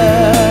sun.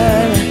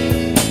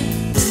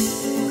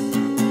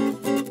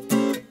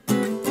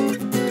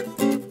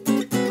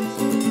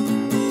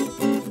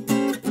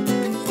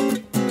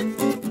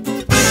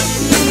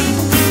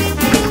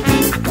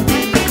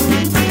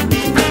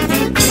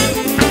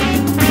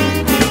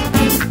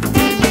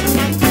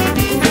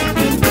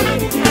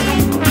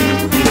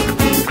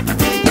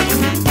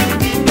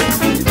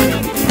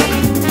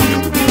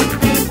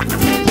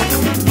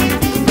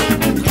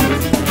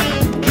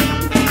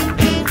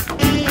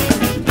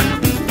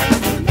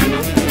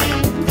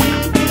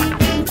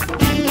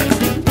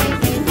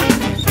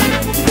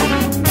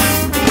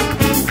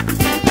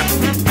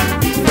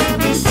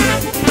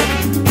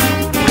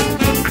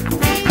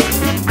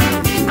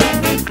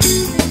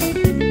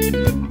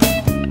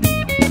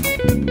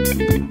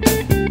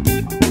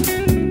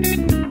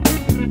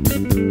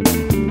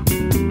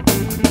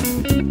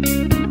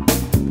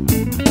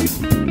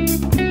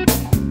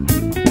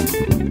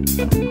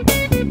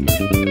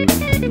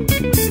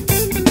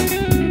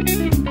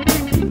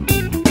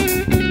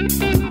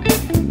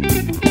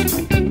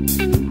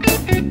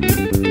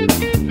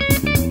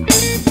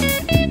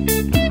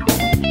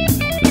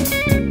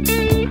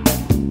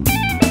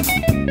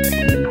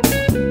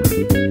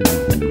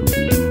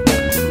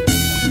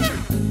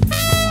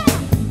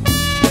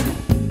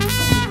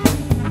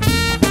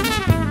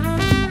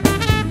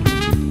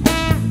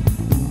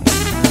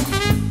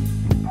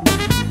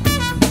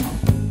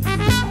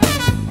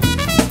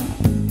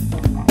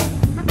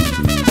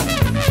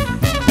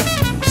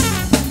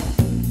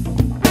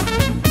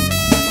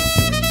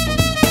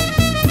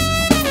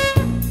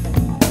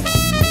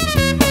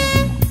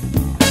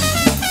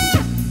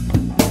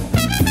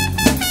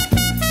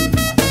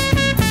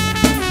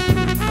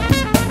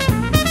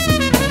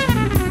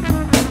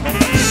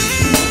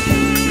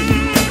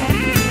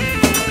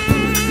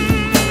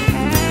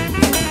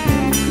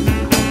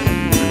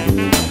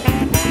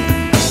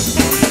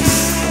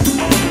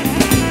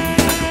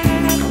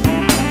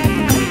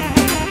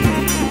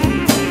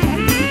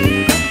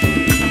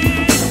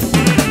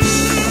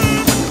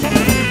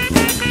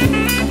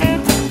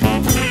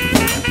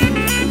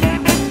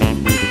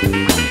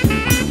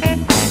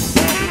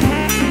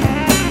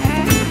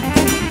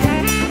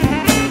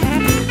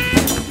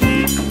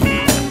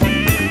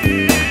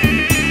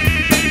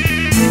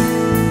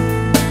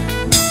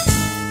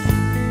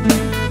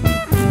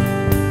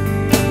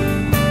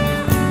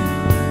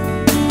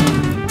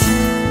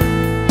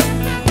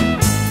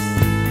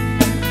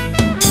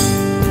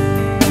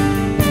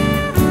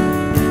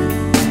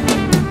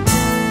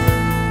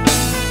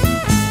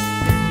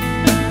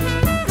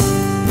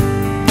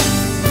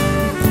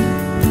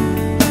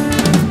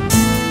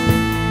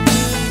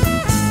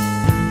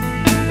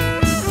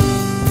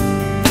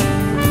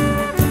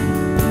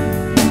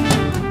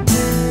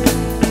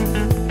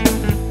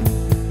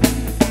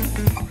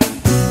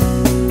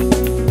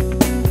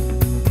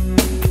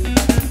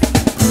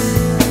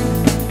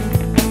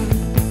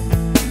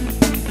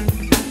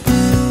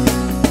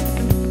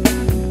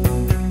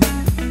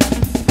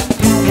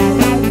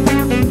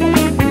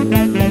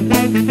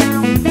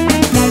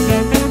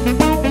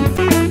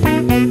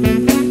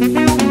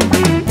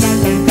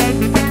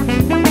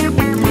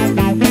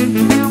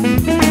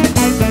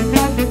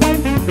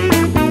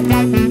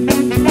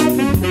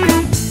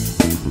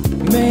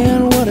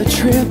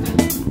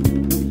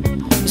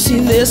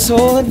 This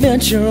whole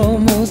adventure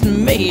almost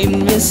made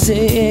me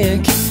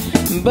sick,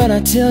 but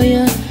I tell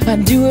ya,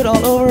 I'd do it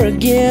all over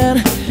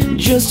again,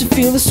 just to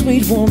feel the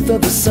sweet warmth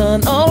of the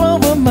sun all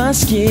over my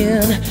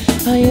skin.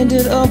 I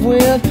ended up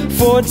with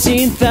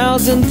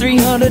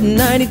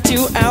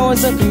 14,392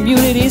 hours of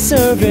community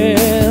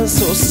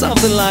service, or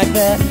something like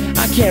that.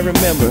 I can't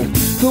remember.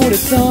 Who would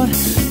have thought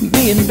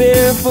being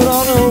barefoot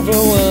all over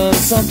was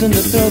something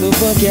to throw the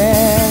book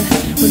at?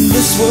 When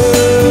this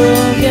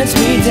world gets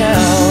me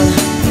down,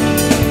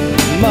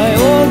 my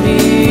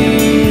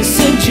only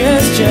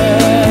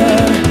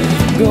suggestion: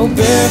 go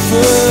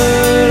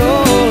barefoot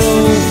all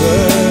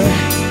over,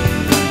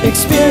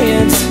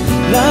 experience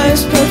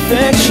life's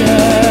perfection.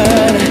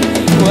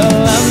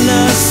 Well, I'm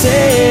not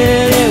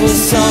saying it was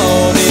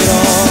solved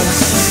all,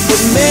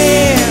 but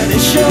man, it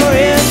sure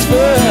is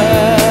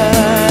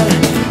fun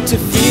to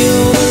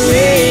feel the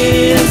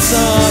radiance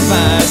on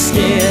my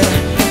skin,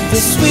 the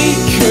sweet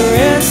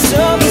caress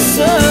of the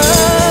sun.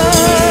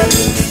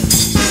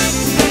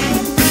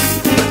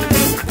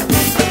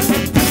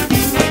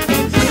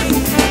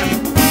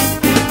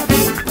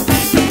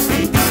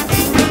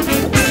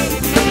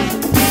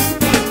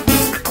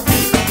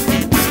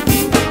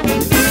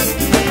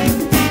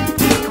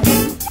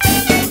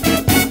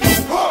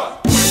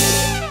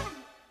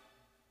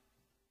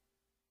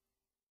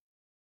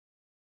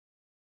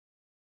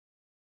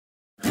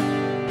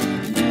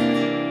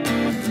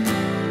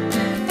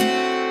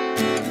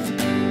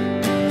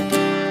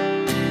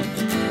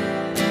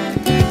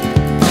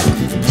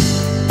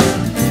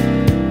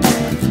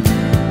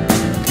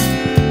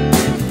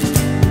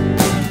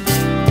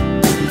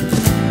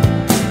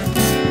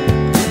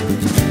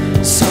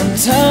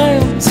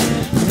 Sometimes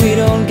we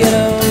don't get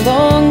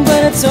along,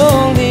 but it's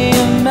only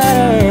a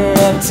matter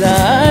of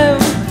time.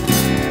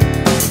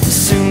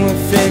 Soon we'll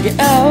figure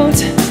out.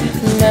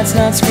 Let's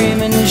not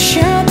scream and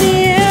shout.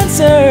 The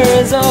answer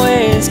is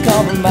always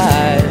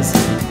compromise.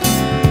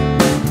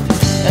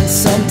 And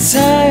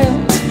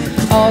sometimes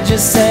I'll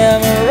just say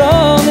I'm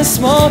wrong, a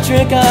small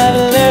trick I've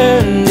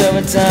learned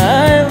over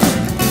time.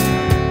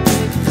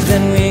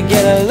 Then we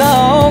get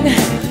along.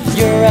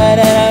 You're right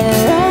and I'm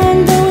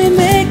wrong, but we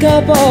make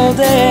up all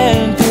day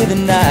and through the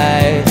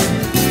night.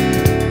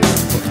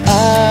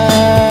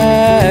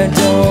 I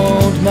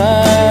don't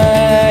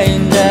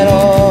mind at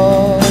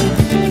all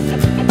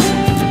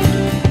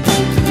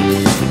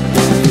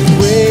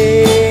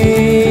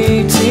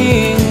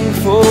waiting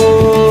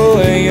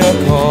for your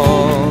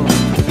call,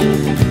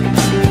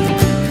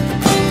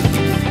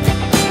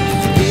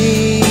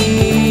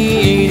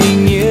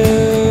 needing you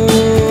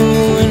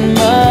in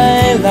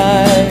my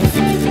life,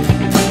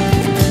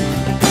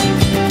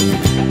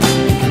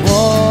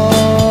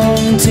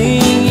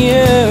 wanting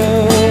you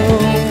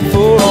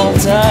for all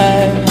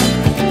time.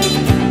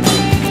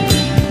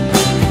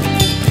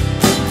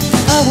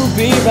 I will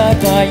be right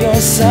by your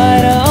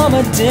side. I'm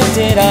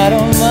addicted, I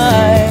don't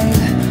mind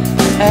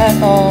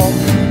at all.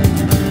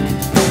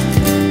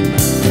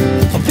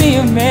 I'll be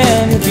your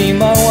man, you'll be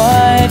my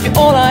wife. You're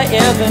all I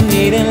ever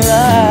need in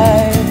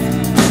life.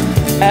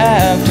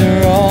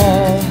 After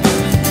all,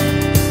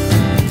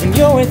 when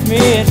you're with me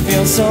it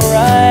feels so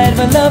right.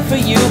 My love for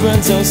you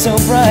burns so, so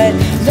bright.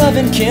 Love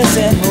and kiss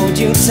and hold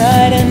you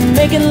tight, and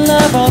making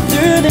love all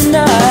through the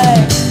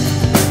night.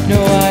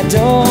 No, I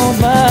don't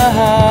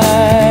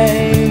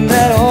mind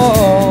at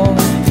all.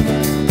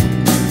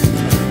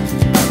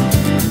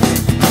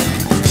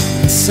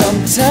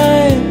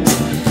 Sometimes,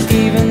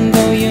 even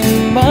though you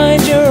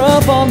mind, you're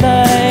up all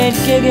night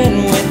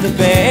kicking with the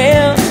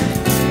band.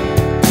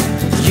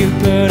 You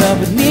put up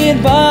with me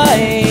and by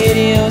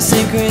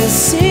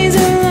idiosyncrasies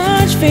and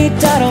large feet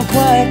I don't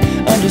quite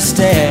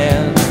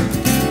understand.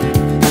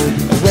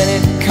 When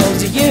it comes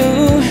to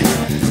you,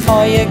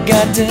 all you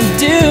got to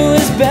do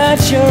is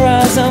bat your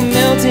eyes. I'm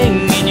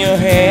melting in your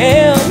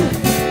hand.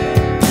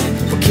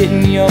 Well,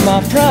 kitten, you're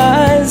my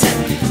prize,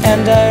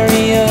 and I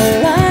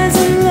realize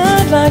a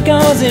love like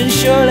ours is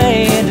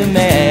surely in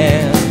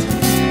demand.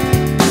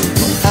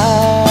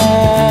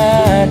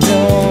 I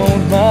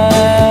don't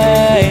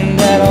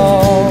mind at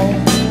all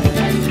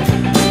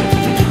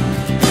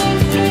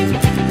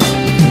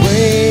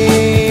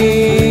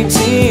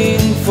waiting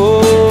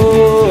for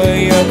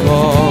your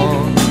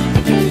call,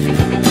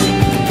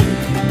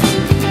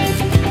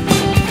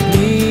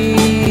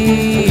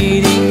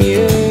 needing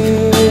you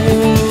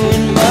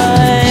in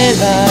my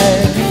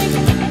life,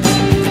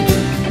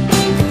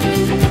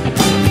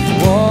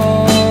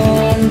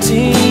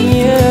 wanting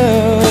you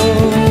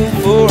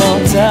for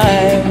all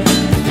time.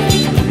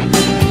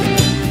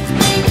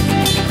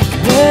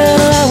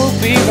 Well, I will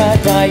be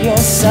right by your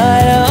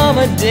side. I'm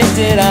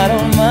addicted, I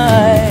don't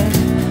mind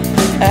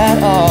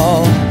at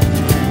all.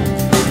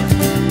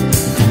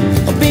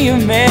 I'll be your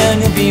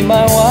man, you'll be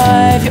my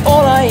wife. You're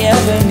all I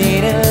ever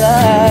need in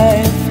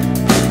life.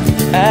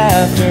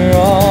 After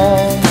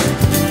all,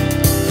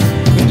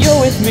 when you're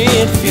with me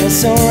it feels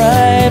so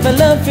right. My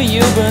love for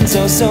you burns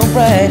so, so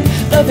bright.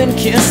 Love and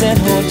kiss and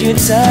hold you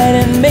tight,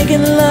 and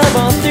making love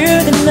all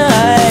through the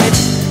night.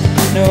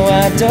 No,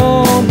 I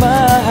don't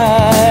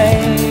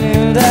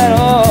mind at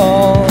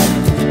all.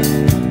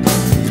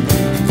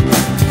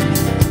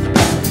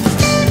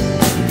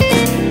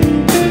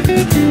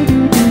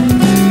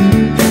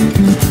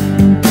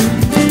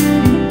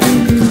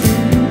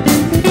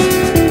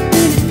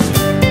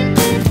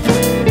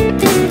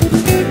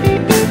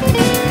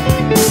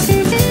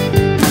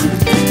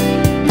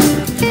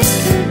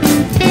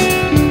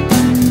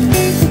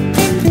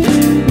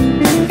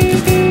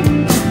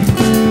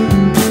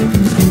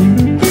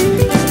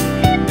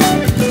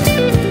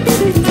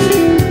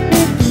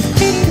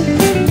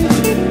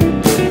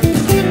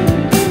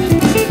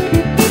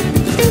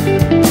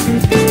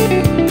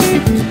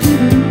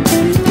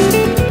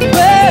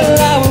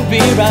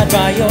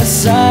 your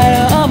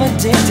side. I'm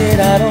addicted,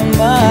 I don't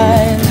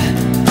mind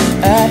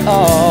at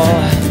all.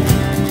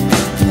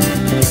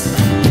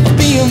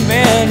 Be a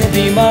man, you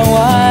be my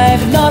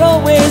wife. Not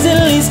always,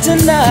 at least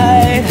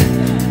tonight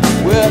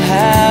we'll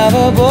have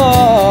a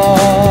ball.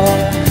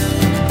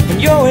 When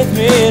you're with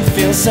me it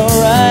feels so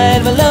right.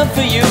 My love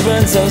for you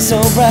burns so,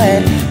 so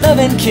bright. Love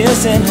and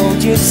kiss and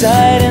hold you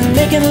tight, and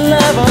making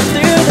love all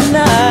through the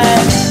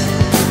night.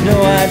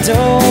 No, I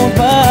don't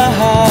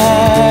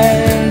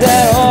mind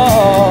at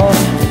all.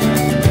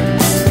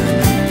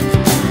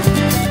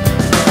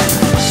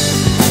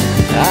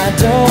 I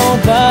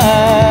don't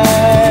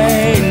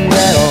mind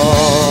at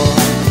all.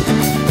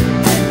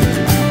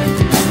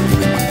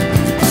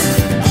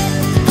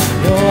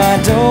 No, I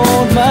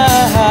don't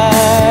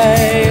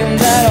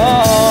mind at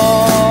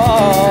all.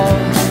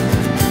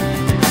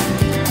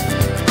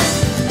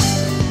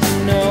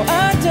 No,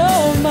 I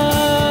don't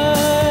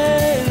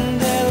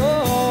mind at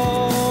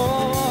all.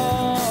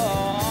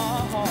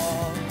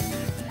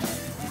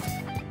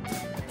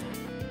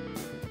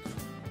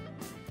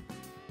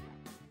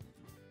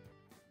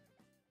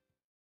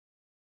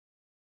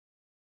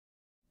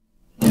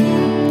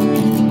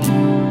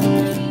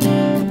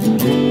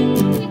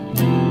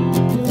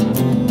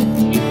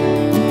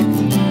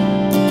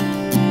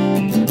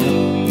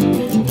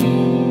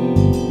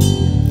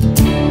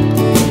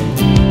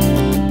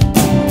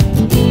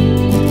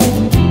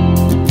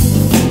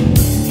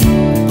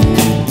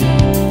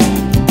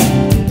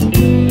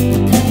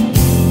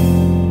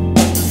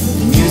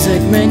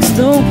 Music makes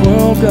the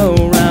world go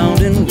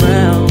round and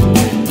round.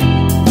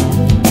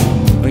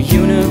 A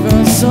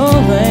universal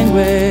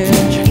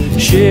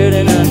language, shared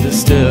and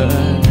understood.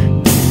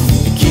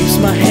 It keeps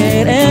my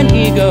head and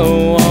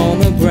ego on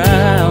the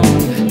ground.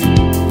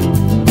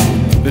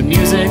 But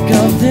music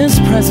of this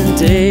present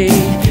day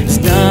is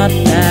not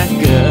that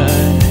good.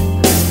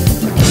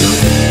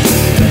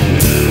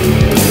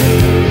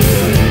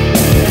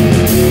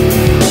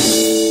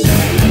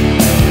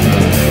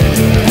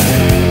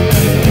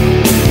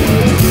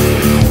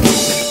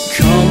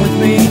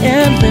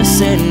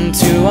 Listen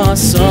to our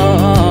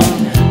song.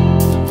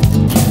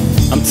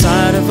 I'm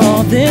tired of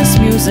all this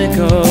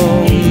musical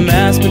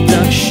mass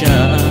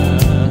production.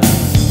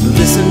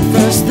 Listen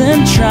first,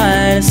 then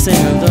try to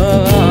sing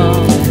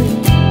along.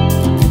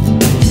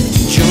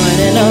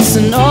 Joining us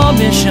in our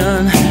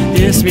mission,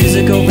 this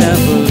musical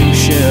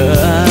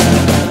revolution.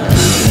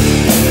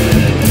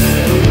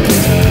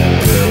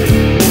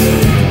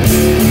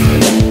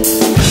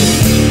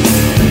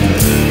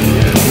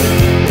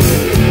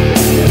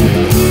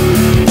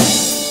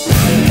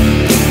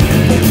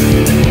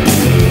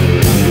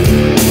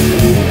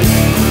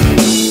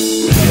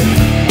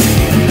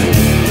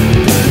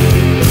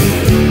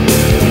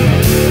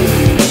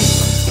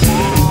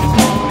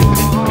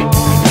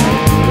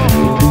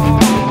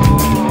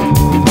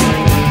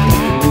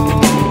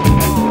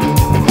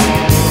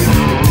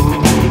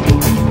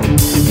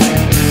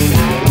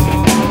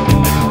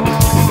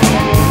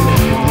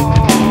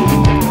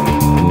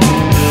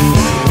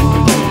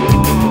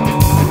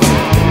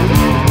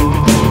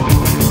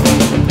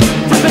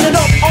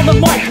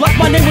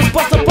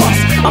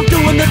 I'm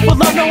doing this for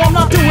love, no I'm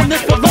not doing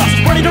this for lust.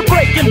 Ready to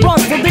break and run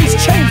from these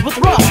chains with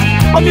rust.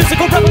 A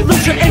musical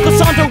revolution in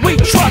Glissando we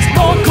trust.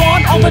 Long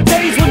gone are the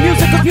days when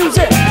music was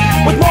music.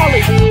 With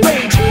Marley,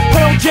 Rage,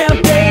 Pearl Jam,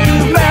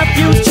 Dave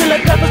Matthews, Chili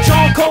Peppers,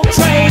 John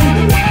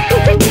Coltrane.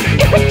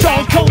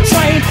 John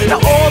Coltrane. Now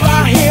all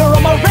I hear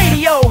on my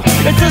radio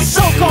is this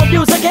so-called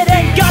music, it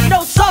ain't got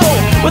no soul.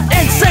 With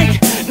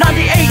NSYNC,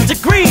 98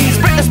 degrees,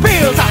 Britney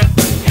Spears,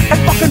 and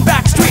fucking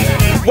Backstreet.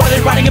 What are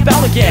they writing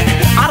about again?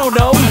 I don't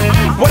know.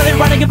 What are they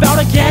writing about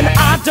again?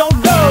 I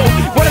don't know.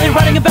 What are they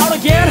writing about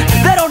again?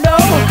 They don't know.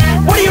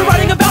 What are you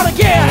writing about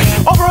again?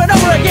 Over and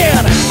over again.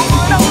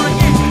 Over and over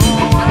again.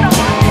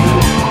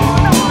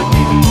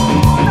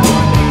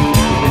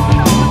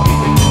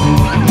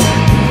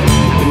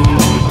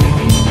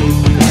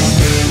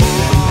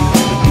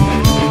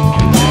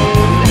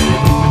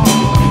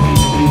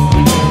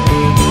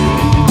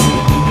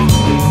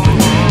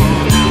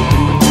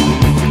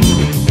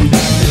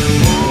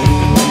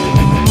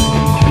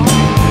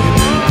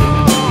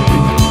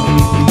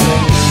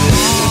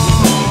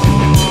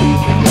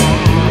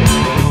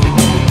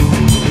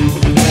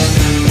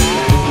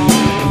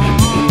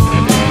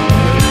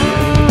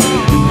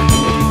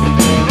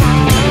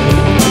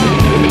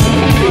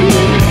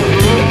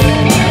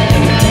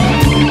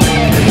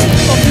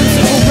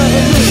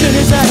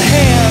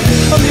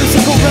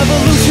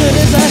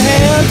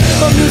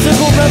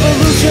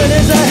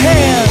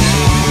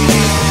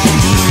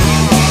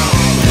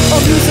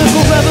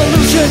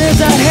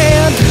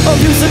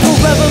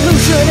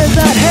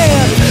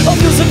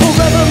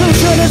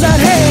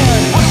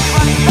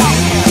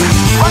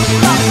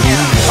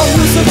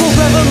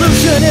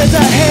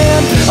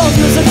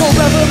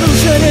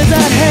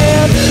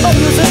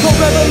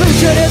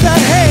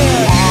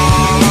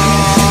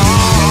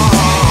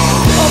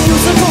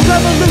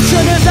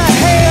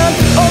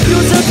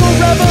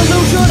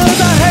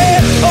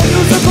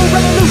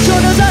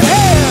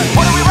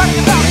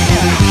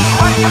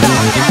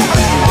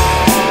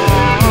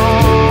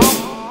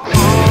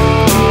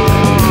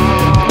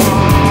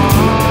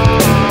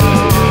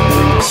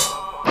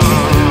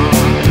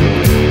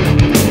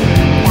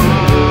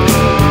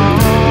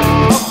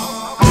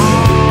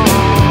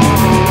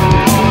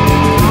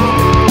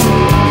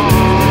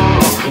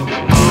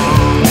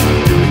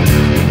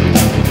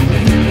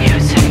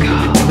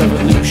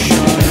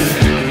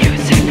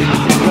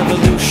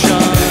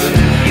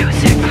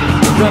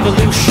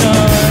 revolution.